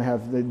 and they're going to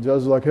have,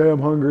 Joseph's like, hey, I'm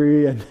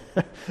hungry, and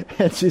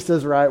and she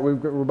says, right,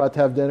 we're about to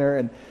have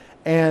dinner,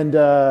 and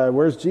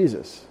where's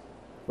Jesus?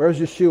 Where's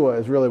Yeshua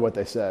is really what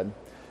they said.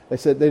 They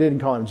said they didn't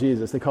call him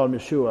Jesus, they called him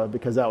Yeshua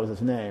because that was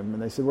his name,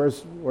 and they said,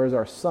 where's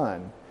our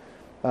son?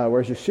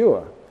 Where's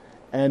Yeshua?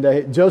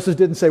 And Joseph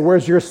didn't say,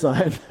 where's your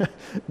son?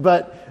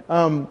 But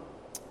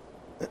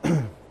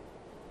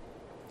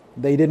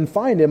they didn't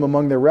find him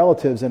among their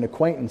relatives and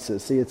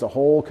acquaintances. See, it's a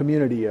whole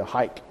community, a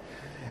hike.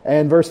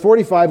 And verse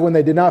 45, when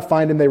they did not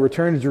find him, they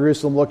returned to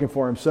Jerusalem looking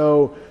for him.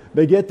 So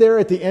they get there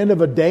at the end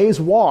of a day's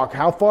walk.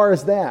 How far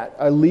is that?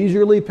 A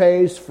leisurely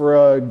pace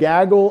for a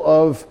gaggle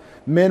of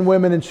men,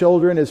 women, and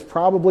children is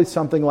probably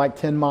something like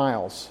 10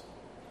 miles.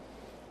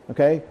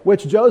 Okay?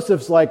 Which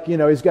Joseph's like,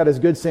 he's got his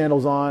good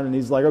sandals on, and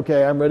he's like,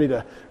 okay, I'm ready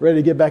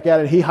to get back at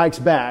it. He hikes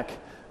back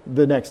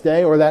the next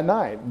day or that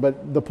night.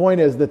 But the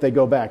point is that they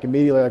go back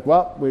immediately, like,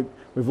 well,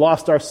 we've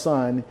lost our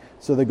son,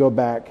 so they go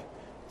back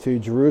to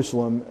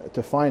Jerusalem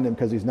to find him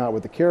because he's not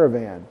with the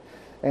caravan.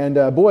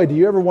 And boy, do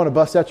you ever want to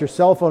bust out your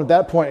cell phone at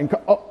that point?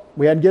 And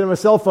we hadn't given him a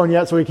cell phone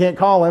yet, so we can't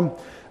call him.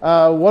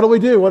 What do we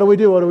do? What do we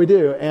do? What do we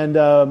do?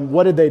 And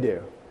what did they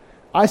do?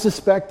 I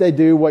suspect they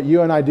do what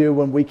you and I do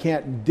when we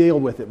can't deal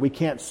with it. We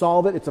can't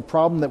solve it. It's a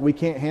problem that we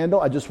can't handle.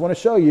 I just want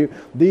to show you,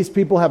 these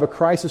people have a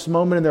crisis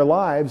moment in their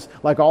lives,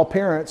 like all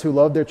parents who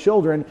love their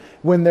children,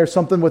 when there's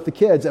something with the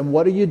kids. And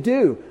what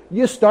do?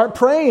 You start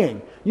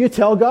praying. You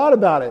tell God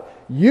about it.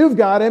 You've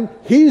got him.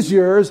 He's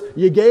yours.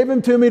 You gave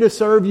him to me to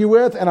serve you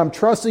with, and I'm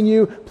trusting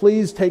you.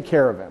 Please take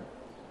care of him.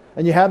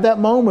 And you have that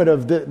moment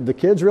of the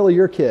kid's really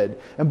your kid.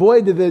 And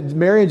boy, did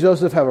Mary and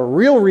Joseph have a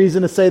real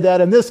reason to say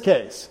that in this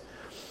case.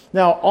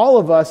 Now, all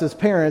of us as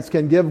parents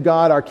can give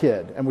God our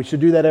kid, and we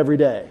should do that every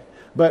day.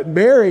 But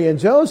Mary and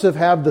Joseph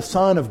have the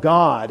Son of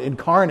God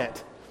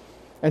incarnate.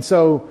 And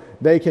so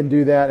they can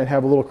do that and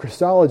have a little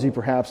Christology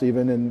perhaps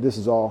even, and this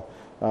is all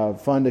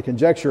fun to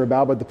conjecture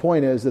about, but the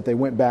point is that they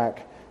went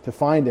back to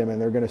find him, and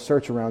they're going to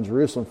search around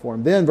Jerusalem for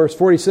him. Then, verse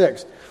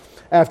 46,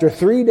 after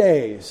 3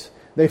 days,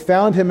 they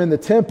found him in the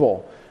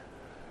temple.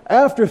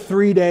 After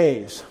 3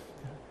 days.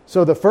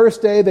 So the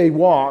first day they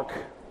walk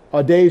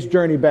a day's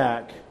journey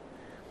back,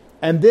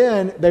 and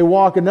then they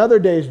walk another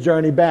day's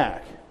journey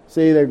back.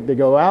 See, they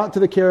go out to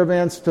the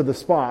caravans to the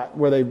spot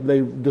where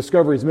they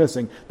discover he's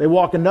missing. They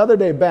walk another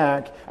day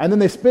back, and then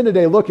they spend a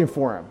day looking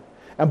for him.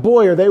 And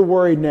boy, are they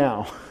worried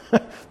now.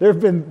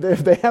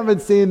 They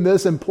haven't seen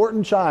this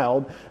important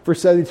child for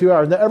 72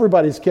 hours. Now,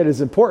 everybody's kid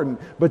is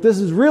important, but this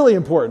is really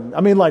important.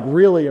 I mean, like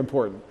really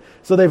important.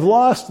 So they've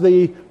lost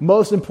the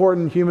most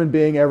important human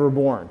being ever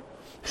born.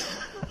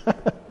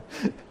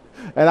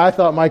 And I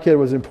thought my kid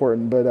was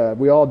important, but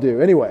we all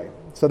do. Anyway,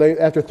 so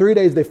after 3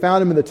 days, they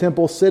found him in the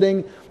temple,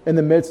 sitting in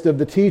the midst of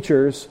the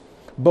teachers,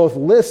 both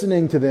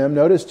listening to them.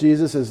 Notice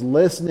Jesus is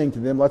listening to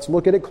them. Let's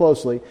look at it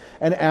closely.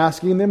 And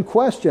asking them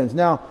questions.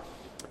 Now,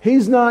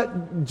 he's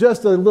not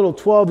just a little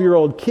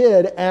 12-year-old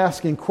kid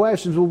asking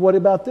questions. Well, what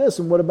about this?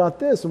 And what about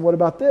this? And what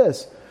about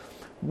this?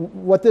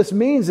 What this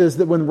means is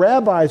that when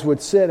rabbis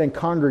would sit and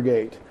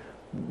congregate,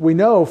 we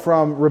know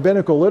from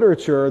rabbinical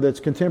literature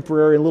that's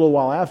contemporary a little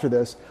while after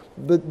this,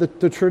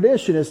 the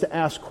tradition is to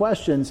ask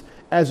questions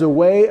as a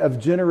way of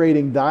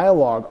generating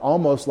dialogue,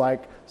 almost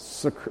like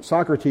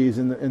Socrates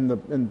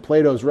in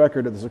Plato's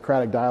record of the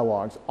Socratic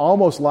dialogues,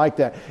 almost like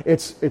that.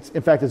 It's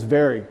in fact, it's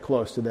very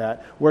close to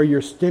that, where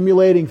you're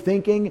stimulating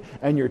thinking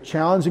and you're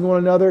challenging one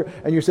another,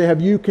 and you say,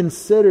 have you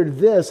considered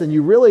this? And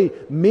you really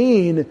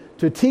mean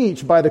to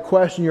teach by the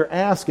question you're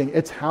asking.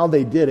 It's how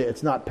they did it.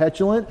 It's not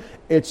petulant.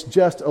 It's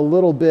just a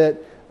little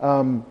bit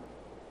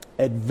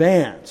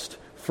advanced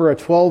for a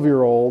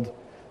 12-year-old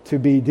to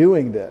be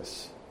doing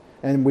this.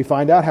 And we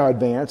find out how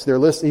advanced.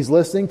 He's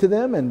listening to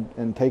them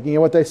and taking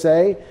in what they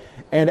say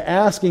and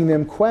asking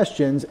them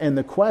questions, and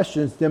the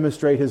questions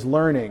demonstrate his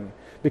learning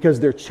because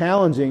they're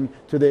challenging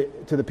to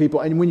the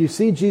people. And when you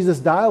see Jesus'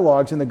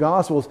 dialogues in the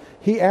Gospels,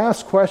 he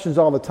asks questions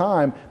all the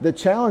time that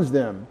challenge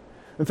them.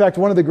 In fact,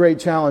 one of the great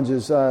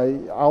challenges,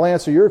 I'll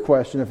answer your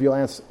question if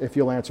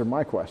you'll answer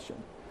my question.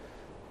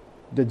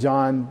 Did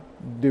John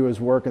do his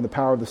work in the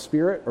power of the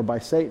Spirit or by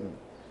Satan?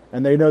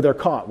 And they know they're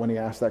caught when he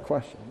asks that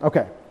question.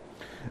 Okay.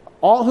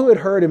 All who had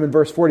heard him in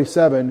verse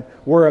 47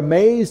 were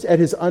amazed at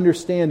his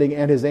understanding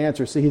and his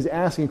answers. See, he's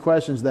asking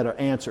questions that are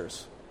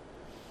answers.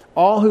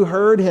 All who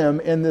heard him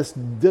in this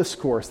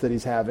discourse that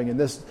he's having, in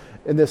this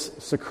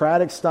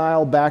Socratic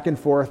style back and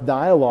forth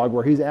dialogue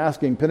where he's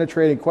asking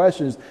penetrating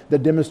questions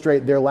that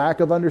demonstrate their lack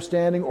of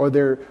understanding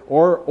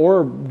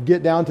or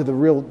get down to the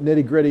real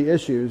nitty-gritty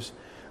issues,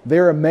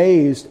 they're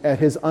amazed at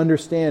his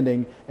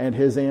understanding and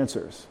his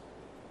answers.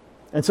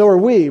 And so are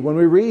we. When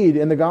we read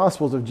in the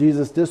Gospels of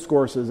Jesus'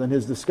 discourses and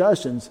his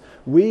discussions,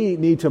 we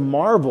need to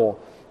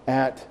marvel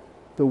at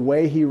the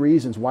way he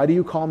reasons. Why do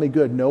you call me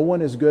good? No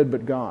one is good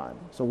but God.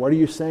 So what are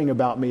you saying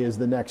about me is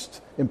the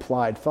next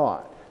implied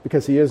thought,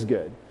 because he is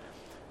good.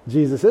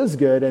 Jesus is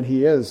good, and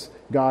he is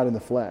God in the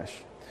flesh.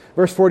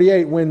 Verse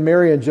 48, when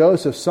Mary and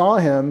Joseph saw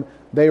him,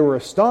 they were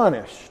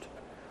astonished.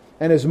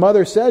 And his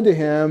mother said to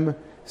him,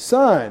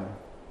 "Son,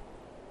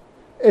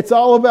 it's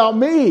all about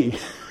me.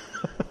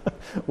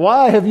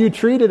 Why have you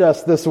treated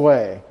us this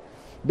way?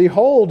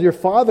 Behold, your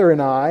father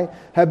and I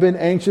have been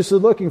anxiously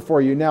looking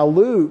for you." Now,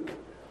 Luke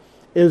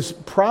is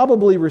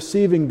probably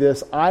receiving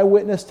this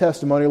eyewitness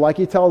testimony, like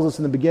he tells us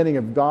in the beginning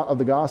of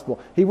the gospel.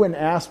 He went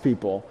and asked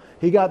people.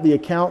 He got the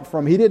account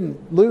from,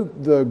 Luke,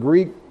 the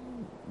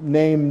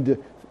Greek-named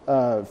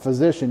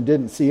physician,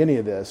 didn't see any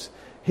of this.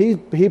 He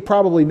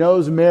probably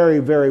knows Mary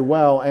very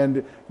well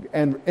and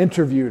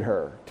interviewed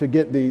her to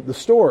get the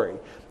story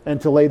and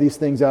to lay these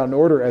things out in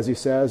order, as he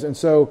says. And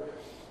so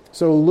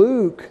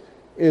Luke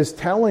is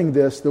telling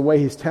this the way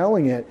he's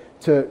telling it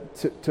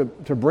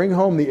to bring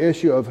home the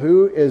issue of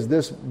who is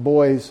this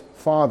boy's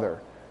father.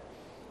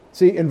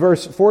 See, in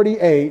verse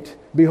 48,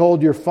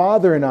 behold, your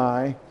father and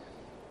I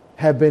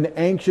have been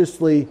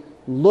anxiously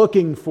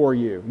looking for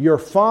you, your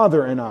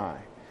father and I.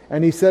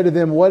 And he said to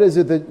them, why is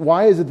it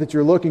that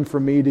you're looking for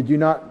me? Did you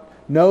not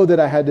know that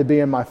I had to be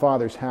in my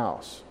father's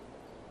house?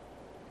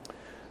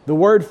 The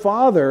word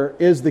father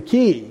is the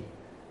key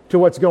to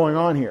what's going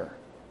on here.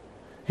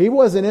 He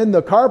wasn't in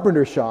the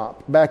carpenter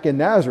shop back in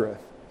Nazareth.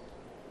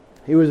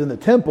 He was in the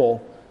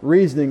temple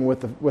reasoning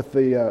with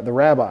the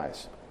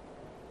rabbis.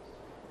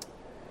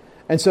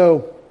 And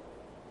so,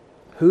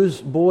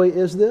 whose boy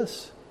is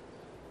this?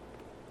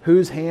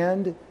 Whose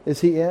hand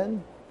is he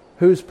in?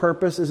 Whose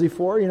purpose is he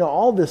for?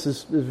 All this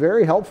is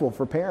very helpful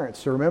for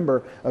parents to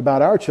remember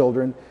about our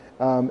children.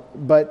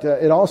 But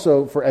it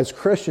also, as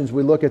Christians,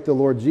 we look at the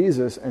Lord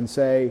Jesus and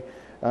say,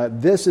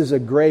 this is a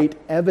great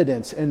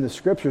evidence in the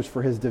Scriptures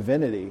for his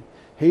divinity.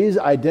 He's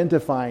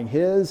identifying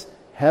his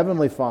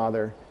heavenly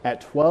Father at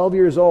 12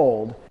 years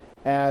old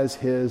as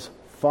his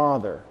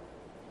Father.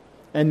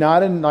 And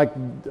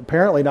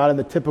apparently not in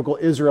the typical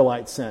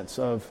Israelite sense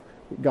of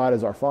God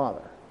as our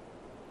Father.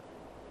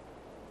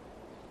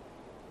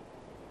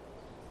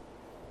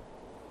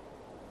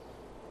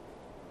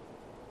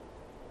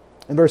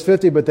 In verse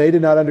 50, but they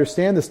did not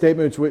understand the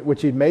statement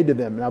which he'd made to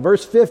them. Now,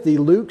 verse 50,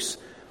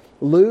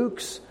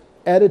 Luke's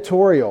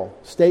editorial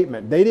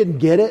statement, they didn't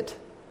get it.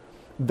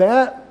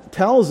 That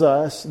tells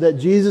us that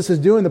Jesus is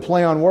doing the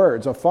play on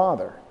words of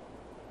Father.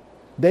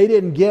 They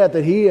didn't get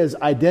that he is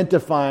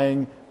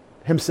identifying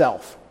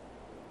himself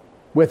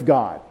with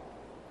God,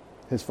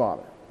 his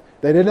Father.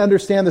 They didn't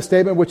understand the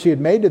statement which he had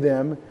made to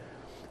them,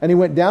 and he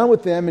went down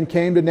with them and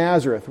came to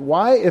Nazareth.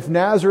 Why, if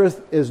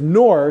Nazareth is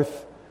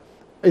north,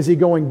 is he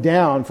going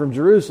down from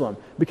Jerusalem?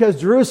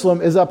 Because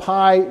Jerusalem is up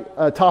high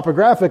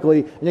topographically,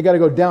 and you got to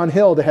go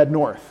downhill to head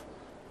north.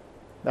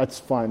 That's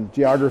fun.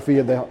 Geography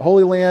of the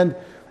Holy Land,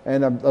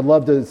 and I'd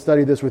love to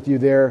study this with you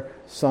there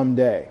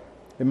someday.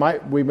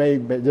 We may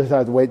just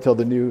have to wait till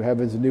the new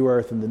heavens, the new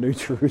earth, and the new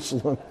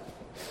Jerusalem.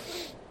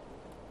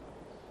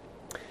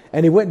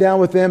 And he went down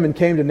with them and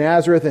came to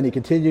Nazareth, and he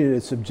continued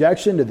in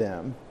subjection to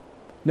them.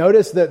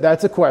 Notice that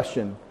that's a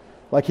question.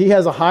 Like, he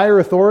has a higher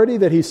authority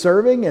that he's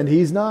serving, and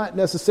he's not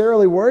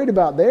necessarily worried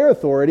about their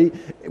authority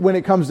when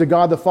it comes to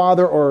God the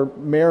Father or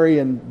Mary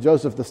and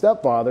Joseph the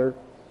stepfather.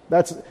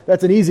 That's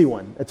an easy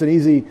one. It's an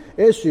easy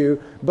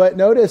issue. But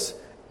notice,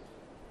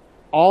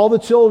 all the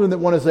children that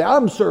want to say,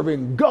 I'm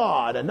serving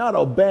God and not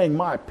obeying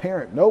my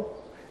parent. Nope.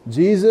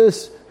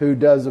 Jesus, who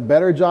does a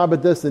better job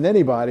at this than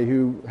anybody,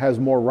 who has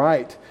more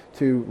right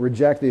to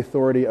reject the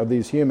authority of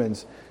these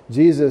humans.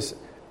 Jesus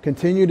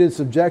continued in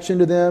subjection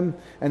to them,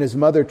 and his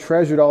mother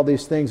treasured all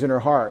these things in her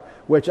heart,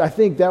 which I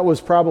think that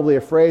was probably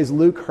a phrase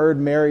Luke heard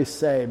Mary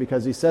say,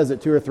 because he says it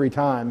 2 or 3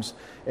 times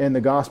in the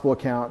gospel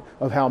account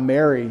of how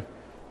Mary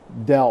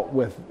dealt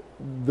with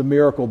the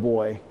miracle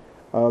boy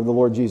of the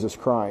Lord Jesus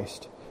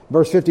Christ.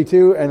 Verse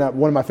 52, and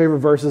one of my favorite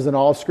verses in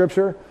all of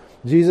Scripture,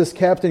 Jesus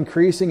kept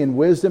increasing in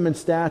wisdom and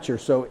stature,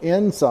 so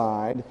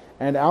inside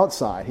and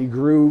outside. He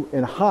grew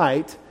in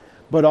height,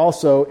 but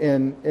also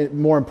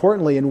more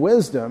importantly, in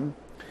wisdom,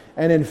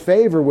 and in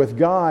favor with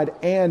God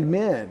and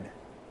men.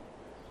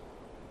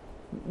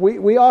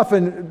 We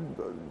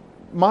often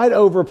might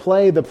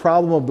overplay the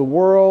problem of the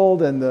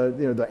world and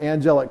the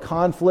angelic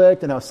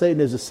conflict and how Satan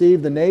has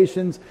deceived the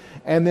nations,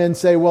 and then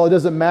say, well, it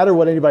doesn't matter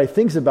what anybody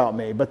thinks about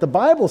me. But the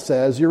Bible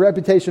says your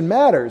reputation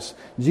matters.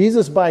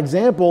 Jesus, by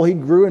example, he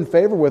grew in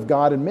favor with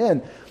God and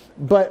men.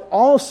 But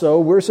also,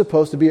 we're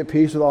supposed to be at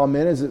peace with all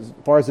men as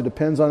far as it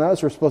depends on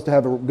us. We're supposed to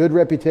have a good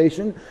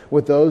reputation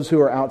with those who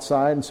are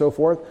outside and so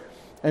forth.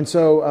 And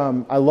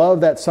so I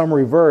love that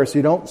summary verse.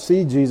 You don't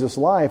see Jesus'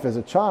 life as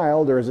a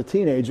child or as a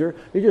teenager.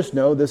 You just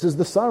know this is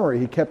the summary.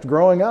 He kept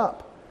growing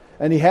up.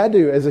 And he had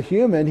to, as a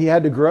human, he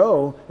had to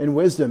grow in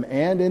wisdom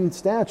and in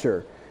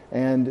stature.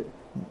 And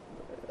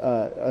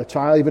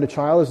even a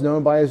child is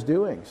known by his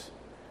doings.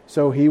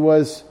 So he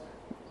was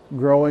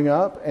growing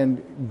up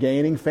and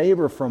gaining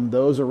favor from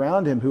those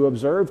around him who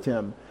observed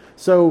him.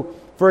 So,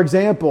 for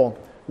example,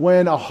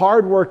 when a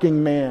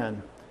hardworking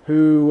man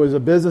who was a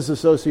business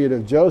associate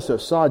of Joseph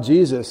saw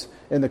Jesus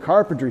in the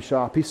carpentry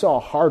shop, he saw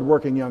a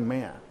hardworking young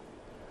man.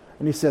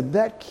 And he said,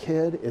 that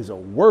kid is a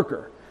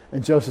worker.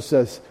 And Joseph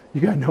says,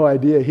 you got no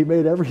idea, he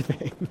made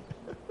everything.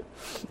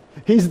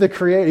 He's the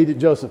creator.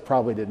 Joseph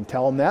probably didn't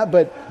tell him that,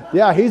 but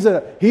yeah, he's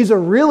a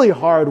really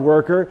hard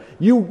worker.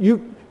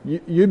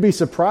 You'd be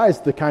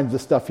surprised the kinds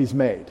of stuff he's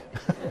made.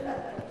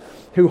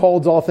 Who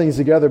holds all things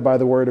together by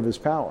the word of his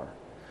power.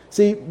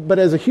 See, but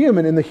as a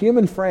human, in the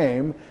human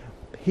frame,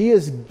 he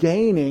is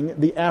gaining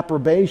the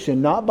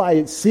approbation, not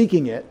by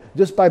seeking it,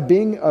 just by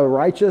being a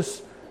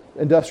righteous,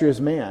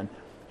 industrious man.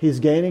 He's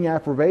gaining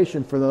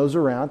approbation for those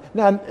around.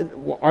 Now,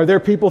 are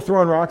there people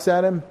throwing rocks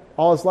at him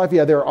all his life?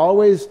 Yeah, there are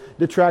always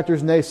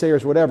detractors,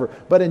 naysayers, whatever.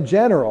 But in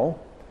general,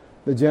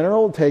 the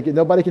general will take it.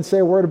 Nobody can say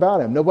a word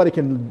about him. Nobody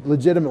can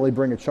legitimately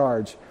bring a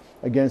charge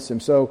against him.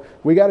 So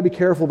we got to be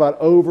careful about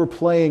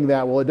overplaying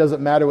that. Well, it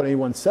doesn't matter what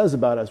anyone says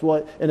about us.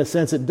 Well, in a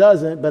sense it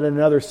doesn't, but in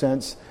another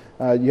sense,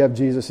 you have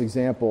Jesus'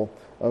 example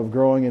of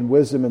growing in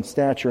wisdom and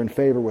stature and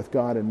favor with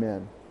God and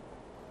men.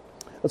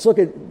 Let's look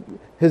at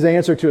his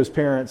answer to his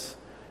parents,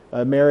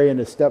 Mary and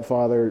his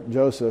stepfather,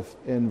 Joseph,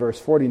 in verse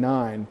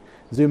 49.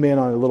 Zoom in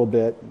on it a little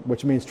bit,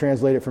 which means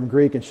translate it from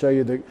Greek and show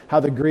you how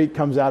the Greek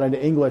comes out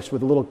into English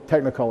with a little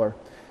technicolor,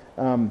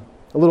 a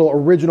little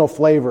original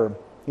flavor.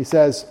 He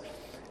says,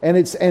 and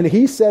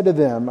he said to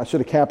them, I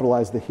should have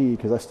capitalized the he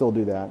because I still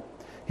do that.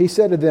 He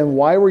said to them,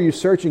 why were you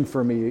searching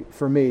for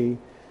me?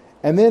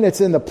 And then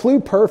it's in the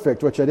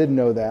pluperfect, which I didn't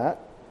know that.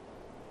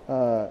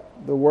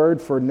 The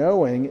word for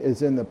knowing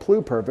is in the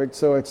pluperfect,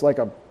 so it's like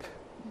a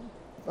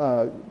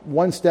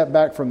one step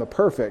back from the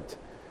perfect.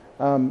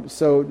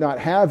 So not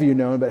have you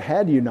known, but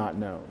had you not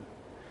known.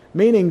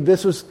 Meaning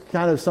this was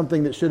kind of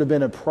something that should have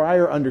been a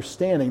prior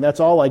understanding. That's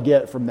all I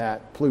get from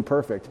that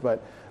pluperfect.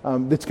 But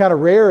it's kind of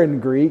rare in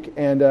Greek,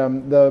 and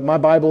my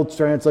Bible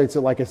translates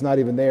it like it's not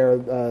even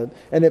there.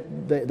 And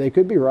they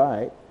could be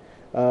right,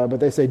 but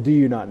they say, do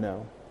you not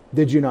know?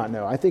 Did you not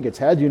know? I think it's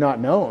had you not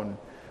known.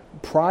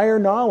 Prior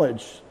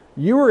knowledge.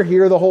 You were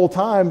here the whole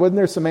time. Wasn't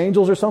there some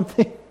angels or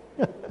something?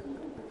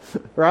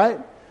 Right?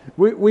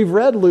 We've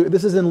read Luke.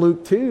 This is in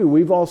Luke 2.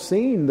 We've all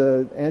seen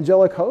the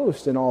angelic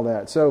host and all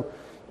that. So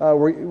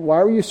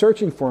why were you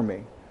searching for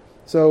me?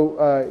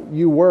 So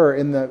you were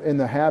in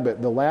the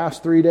habit. The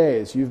last 3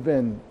 days you've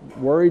been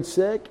worried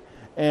sick,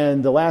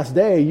 and the last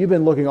day you've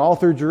been looking all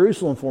through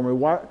Jerusalem for me.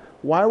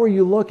 Why were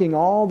you looking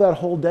all that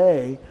whole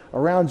day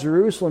around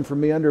Jerusalem for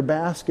me under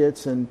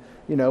baskets and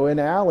in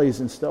alleys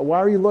and stuff? Why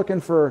are you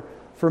looking for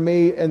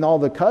me and all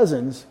the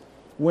cousins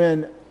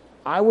when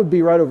I would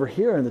be right over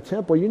here in the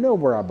temple? You know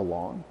where I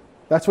belong.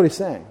 That's what he's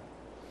saying.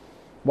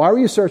 Why were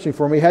you searching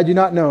for me? Had you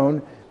not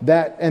known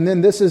that? And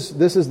then this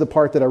is the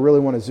part that I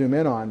really want to zoom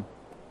in on.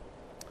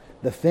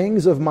 The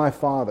things of my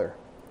Father.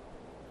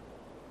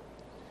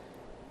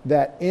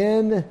 That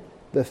in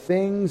the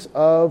things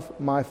of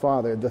my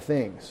Father, the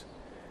things.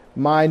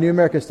 My New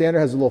American Standard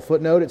has a little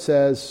footnote. It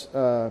says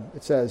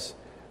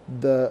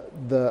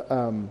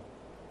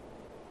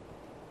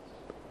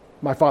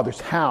my Father's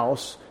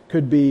house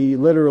could be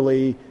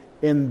literally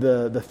in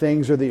the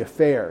things or the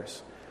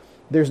affairs.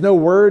 There's no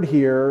word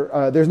here.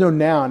 There's no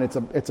noun.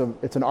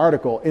 It's an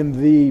article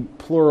in the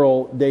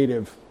plural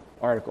dative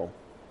article,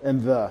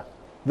 and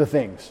the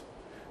things.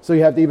 So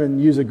you have to even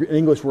use an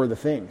English word, the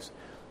things.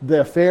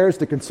 The affairs,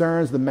 the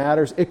concerns, the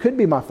matters. It could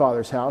be my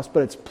Father's house,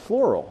 but it's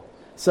plural.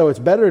 So it's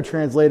better to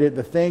translate it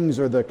the things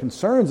or the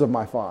concerns of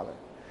my Father.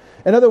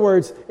 In other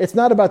words, it's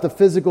not about the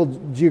physical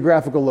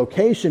geographical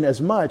location as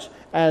much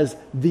as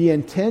the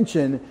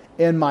intention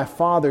in my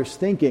Father's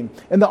thinking.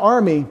 In the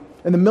Army,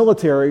 in the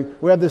military,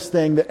 we have this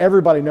thing that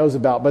everybody knows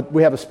about, but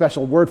we have a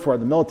special word for it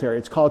in the military.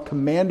 It's called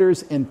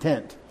commander's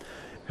intent.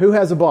 Who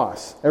has a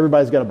boss?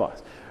 Everybody's got a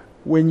boss.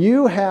 When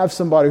you have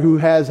somebody who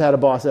has had a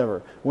boss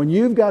ever, when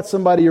you've got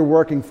somebody you're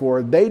working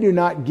for, they do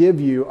not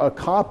give you a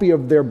copy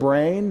of their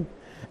brain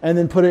and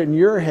then put it in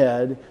your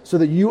head so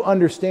that you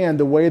understand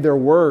the way their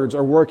words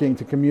are working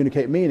to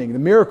communicate meaning. The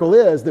miracle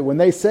is that when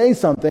they say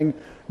something,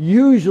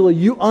 usually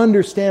you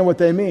understand what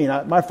they mean.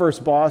 My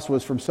first boss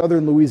was from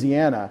southern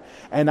Louisiana,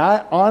 and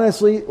I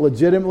honestly,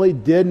 legitimately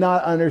did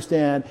not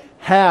understand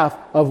half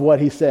of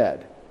what he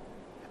said.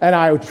 And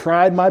I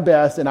tried my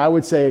best, and I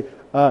would say,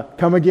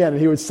 come again.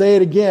 And he would say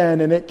it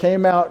again, and it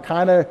came out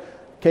kind of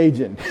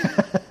Cajun.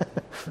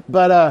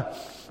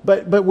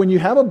 But when you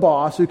have a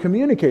boss who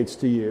communicates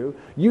to you,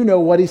 you know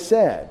what he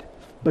said.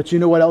 But you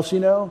know what else you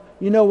know?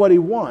 You know what he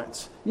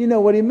wants. You know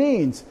what he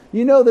means.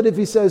 You know that if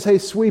he says, hey,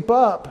 sweep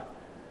up,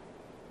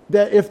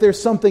 that if there's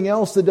something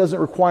else that doesn't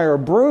require a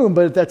broom,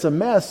 but if that's a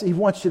mess, he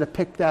wants you to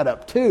pick that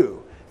up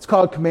too. It's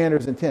called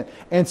commander's intent.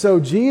 And so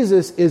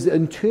Jesus is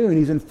in tune.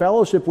 He's in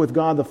fellowship with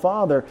God the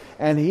Father,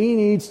 and he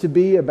needs to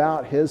be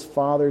about his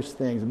Father's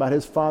things, about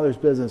his Father's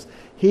business.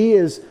 He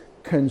is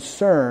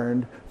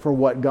concerned for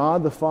what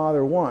God the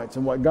Father wants.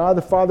 And what God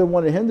the Father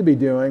wanted him to be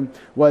doing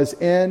was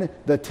in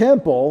the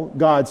temple,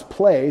 God's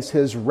place,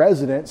 his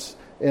residence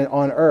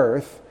on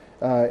earth,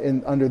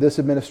 under this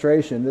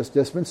administration, this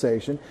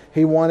dispensation.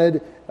 He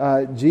wanted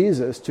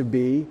Jesus to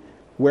be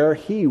where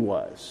he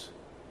was,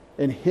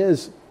 in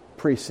his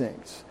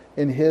precincts,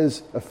 in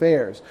his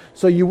affairs.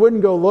 So you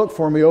wouldn't go look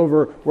for me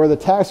over where the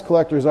tax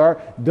collectors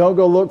are. Don't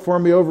go look for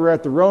me over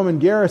at the Roman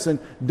garrison.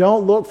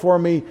 Don't look for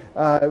me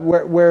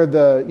where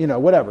the,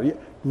 whatever.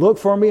 Look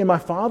for me in my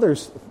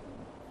Father's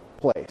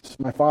place,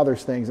 my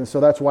Father's things. And so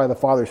that's why the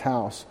Father's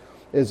house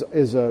is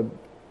a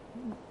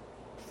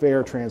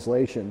fair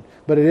translation,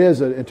 but it is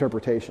an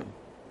interpretation.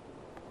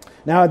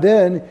 Now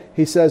then,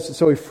 he says,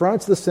 so he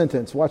fronts the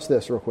sentence. Watch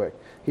this real quick.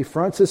 He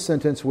fronts his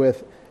sentence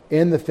with,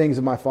 in the things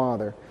of my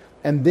Father.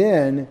 And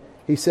then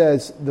he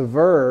says the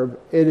verb,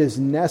 it is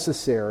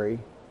necessary,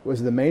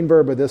 was the main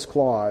verb of this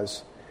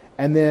clause.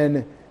 And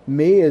then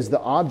me is the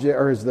object,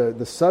 or is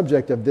the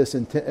subject of this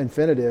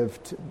infinitive,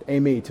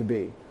 eimi, to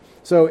be.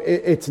 So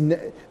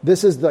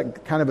this is the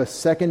kind of a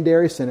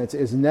secondary sentence.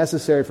 It's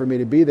necessary for me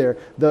to be there.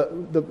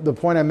 The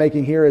point I'm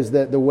making here is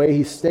that the way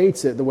he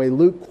states it, the way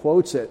Luke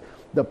quotes it,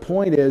 the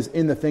point is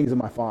in the things of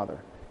my Father.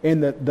 In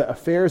the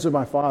affairs of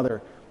my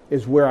Father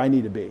is where I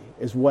need to be,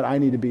 is what I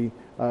need to be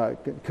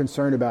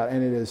concerned about.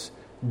 And it is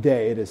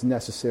it is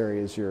necessary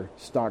is your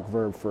stock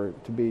verb for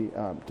to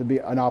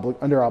be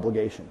under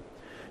obligation.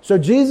 So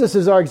Jesus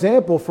is our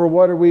example for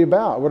what are we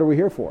about? What are we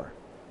here for?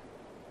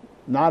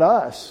 Not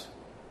us.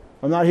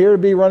 I'm not here to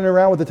be running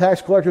around with the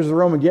tax collectors of the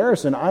Roman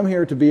garrison. I'm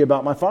here to be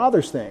about my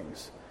Father's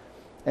things.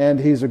 And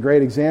he's a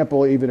great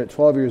example, even at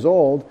 12 years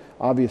old,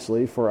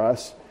 obviously, for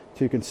us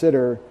to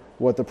consider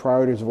what the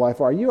priorities of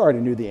life are. You already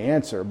knew the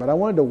answer, but I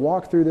wanted to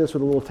walk through this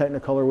with a little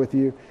technicolor with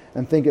you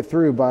and think it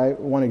through by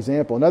one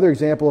example. Another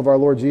example of our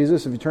Lord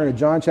Jesus, if you turn to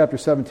John chapter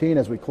 17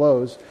 as we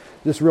close,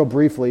 just real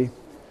briefly.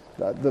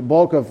 The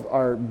bulk of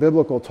our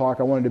biblical talk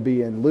I wanted to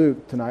be in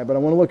Luke tonight, but I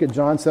want to look at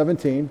John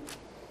 17.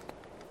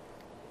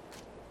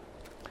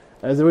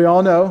 As we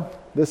all know,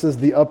 this is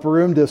the Upper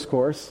Room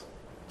Discourse,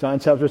 John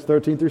chapters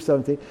 13 through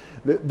 17.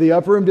 The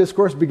Upper Room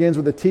Discourse begins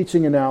with a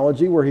teaching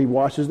analogy where he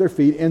washes their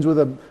feet, ends with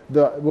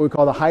what we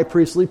call the high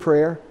priestly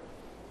prayer,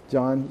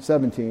 John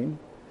 17.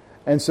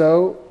 And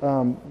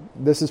so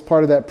this is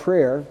part of that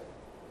prayer.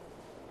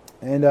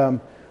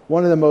 And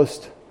one of the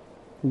most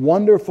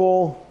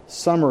wonderful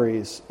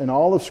summaries in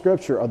all of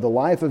Scripture of the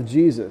life of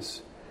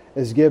Jesus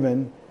is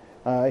given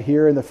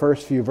here in the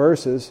first few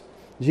verses.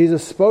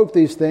 Jesus spoke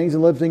these things,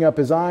 and lifting up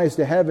his eyes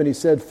to heaven, he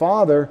said,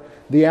 Father,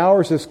 the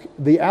hour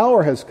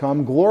has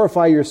come,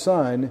 glorify your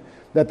Son,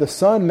 that the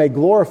Son may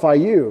glorify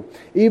you,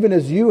 even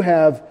as you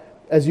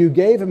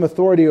gave him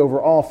authority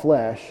over all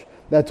flesh,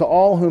 that to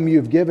all whom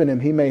you've given him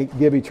he may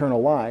give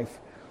eternal life.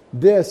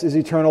 This is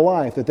eternal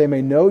life, that they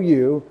may know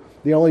you,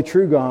 the only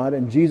true God,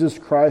 and Jesus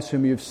Christ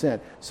whom you've sent.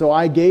 So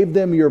I gave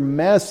them your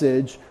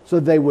message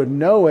so they would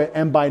know it,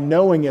 and by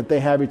knowing it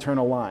they have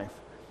eternal life.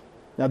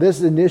 Now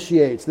this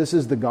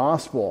is the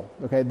gospel.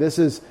 Okay, this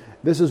is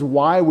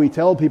why we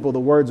tell people the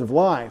words of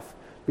life,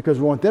 because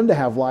we want them to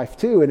have life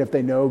too, and if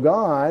they know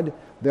God,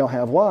 they'll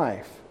have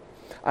life.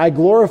 I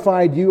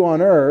glorified you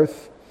on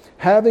earth,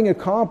 having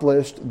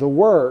accomplished the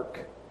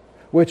work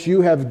which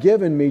you have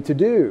given me to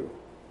do.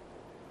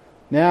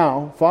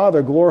 Now,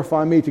 Father,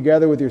 glorify me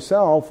together with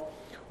yourself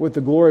with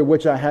the glory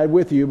which I had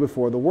with you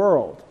before the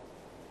world.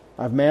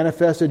 I've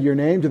manifested your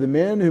name to the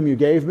men whom you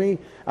gave me.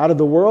 Out of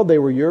the world they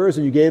were yours,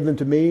 and you gave them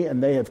to me,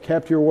 and they have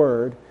kept your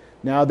word.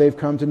 Now they've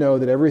come to know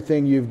that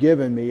everything you've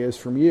given me is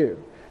from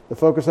you. The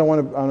focus I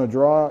want to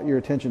draw your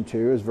attention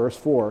to is verse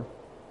 4.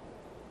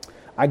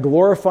 I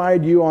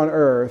glorified you on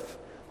earth,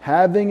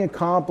 having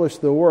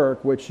accomplished the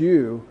work which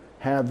you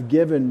have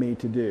given me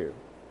to do.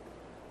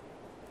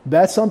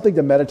 That's something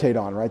to meditate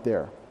on right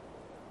there.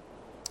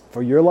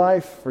 For your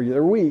life, for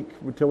your week,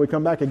 until we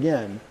come back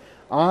again.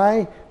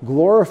 I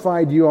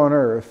glorified you on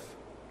earth,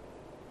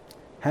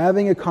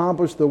 having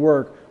accomplished the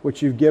work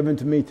which you've given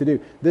to me to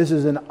do. This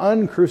is an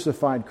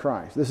uncrucified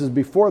Christ. This is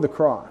before the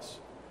cross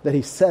that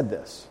he said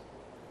this.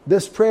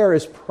 This prayer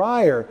is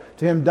prior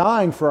to him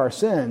dying for our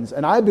sins.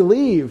 And I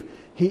believe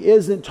he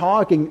isn't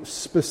talking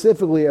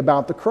specifically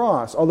about the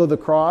cross, although the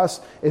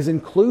cross is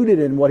included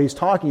in what he's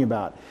talking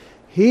about.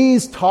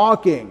 He's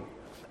talking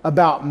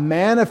about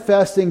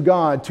manifesting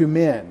God to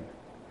men,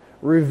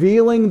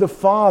 revealing the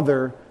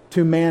Father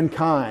to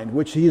mankind,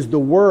 which he is the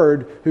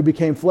Word who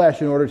became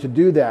flesh in order to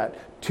do that,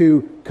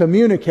 to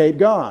communicate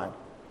God.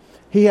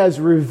 He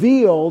has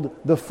revealed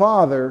the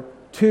Father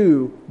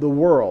to the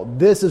world.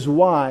 This is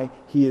why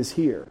he is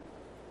here.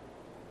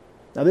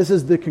 Now this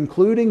is the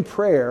concluding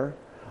prayer,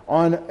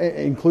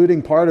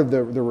 including part of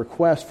the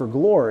request for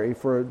glory,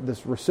 for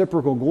this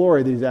reciprocal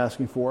glory that he's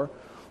asking for.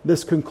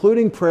 This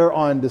concluding prayer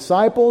on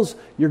disciples,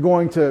 I'm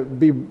going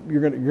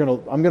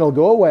to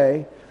go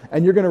away,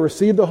 and you're going to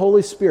receive the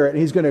Holy Spirit, and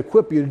he's going to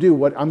equip you to do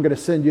what I'm going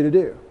to send you to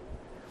do.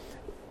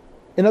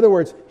 In other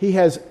words, he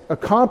has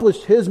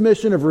accomplished his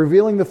mission of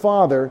revealing the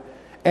Father,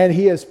 and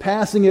he is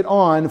passing it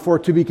on for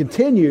it to be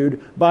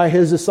continued by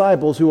his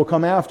disciples who will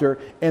come after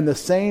in the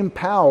same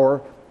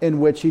power in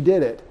which he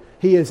did it.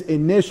 He is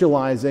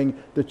initializing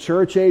the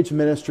church age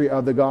ministry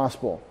of the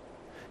gospel.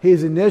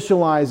 He's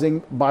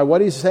initializing, by what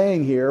he's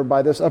saying here,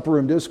 by this upper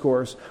room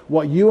discourse,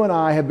 what you and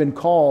I have been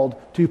called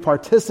to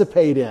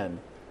participate in.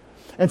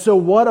 And so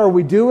what are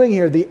we doing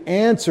here? The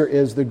answer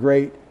is the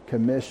Great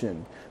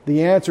Commission.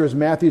 The answer is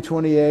Matthew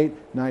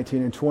 28,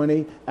 19 and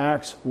 20,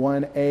 Acts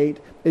 1, 8.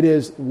 It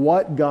is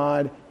what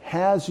God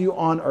has you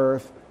on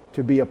earth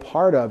to be a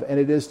part of, and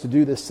it is to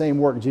do the same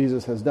work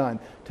Jesus has done,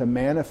 to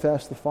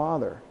manifest the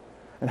Father.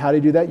 And how do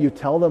you do that? You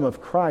tell them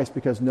of Christ,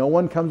 because no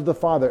one comes to the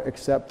Father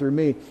except through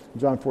me.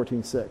 John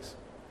 14, 6.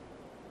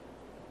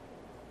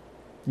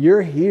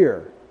 You're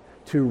here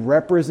to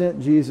represent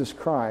Jesus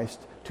Christ,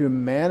 to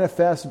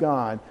manifest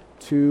God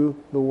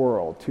to the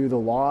world, to the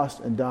lost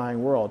and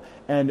dying world.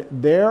 And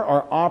there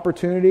are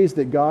opportunities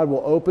that God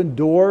will open,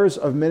 doors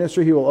of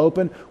ministry he will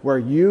open, where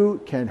you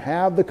can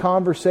have the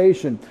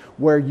conversation,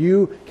 where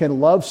you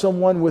can love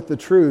someone with the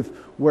truth,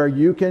 where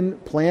you can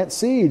plant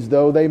seeds,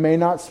 though they may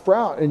not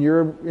sprout in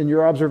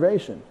your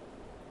observation.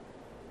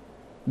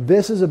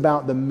 This is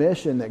about the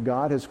mission that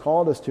God has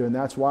called us to, and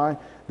that's why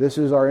this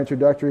is our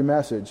introductory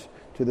message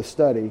to the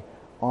study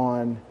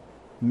on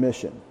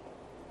mission.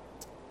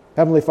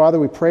 Heavenly Father,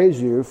 we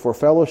praise you for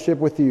fellowship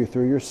with you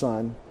through your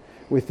Son.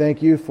 We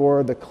thank you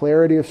for the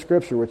clarity of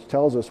Scripture, which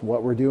tells us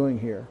what we're doing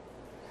here.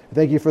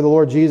 Thank you for the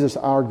Lord Jesus,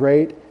 our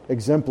great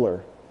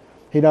exemplar.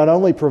 He not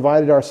only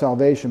provided our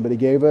salvation, but he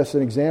gave us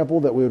an example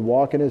that we would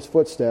walk in his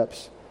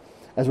footsteps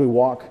as we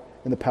walk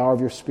in the power of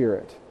your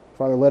Spirit.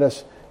 Father, let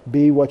us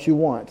be what you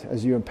want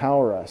as you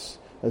empower us.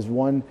 As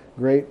one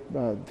great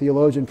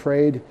theologian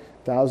prayed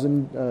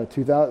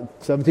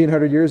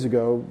 1,700 years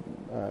ago,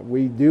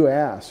 we do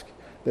ask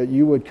that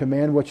you would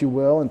command what you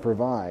will and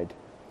provide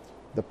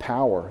the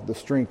power, the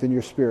strength in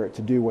your Spirit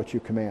to do what you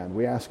command.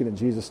 We ask it in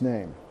Jesus'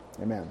 name.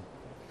 Amen.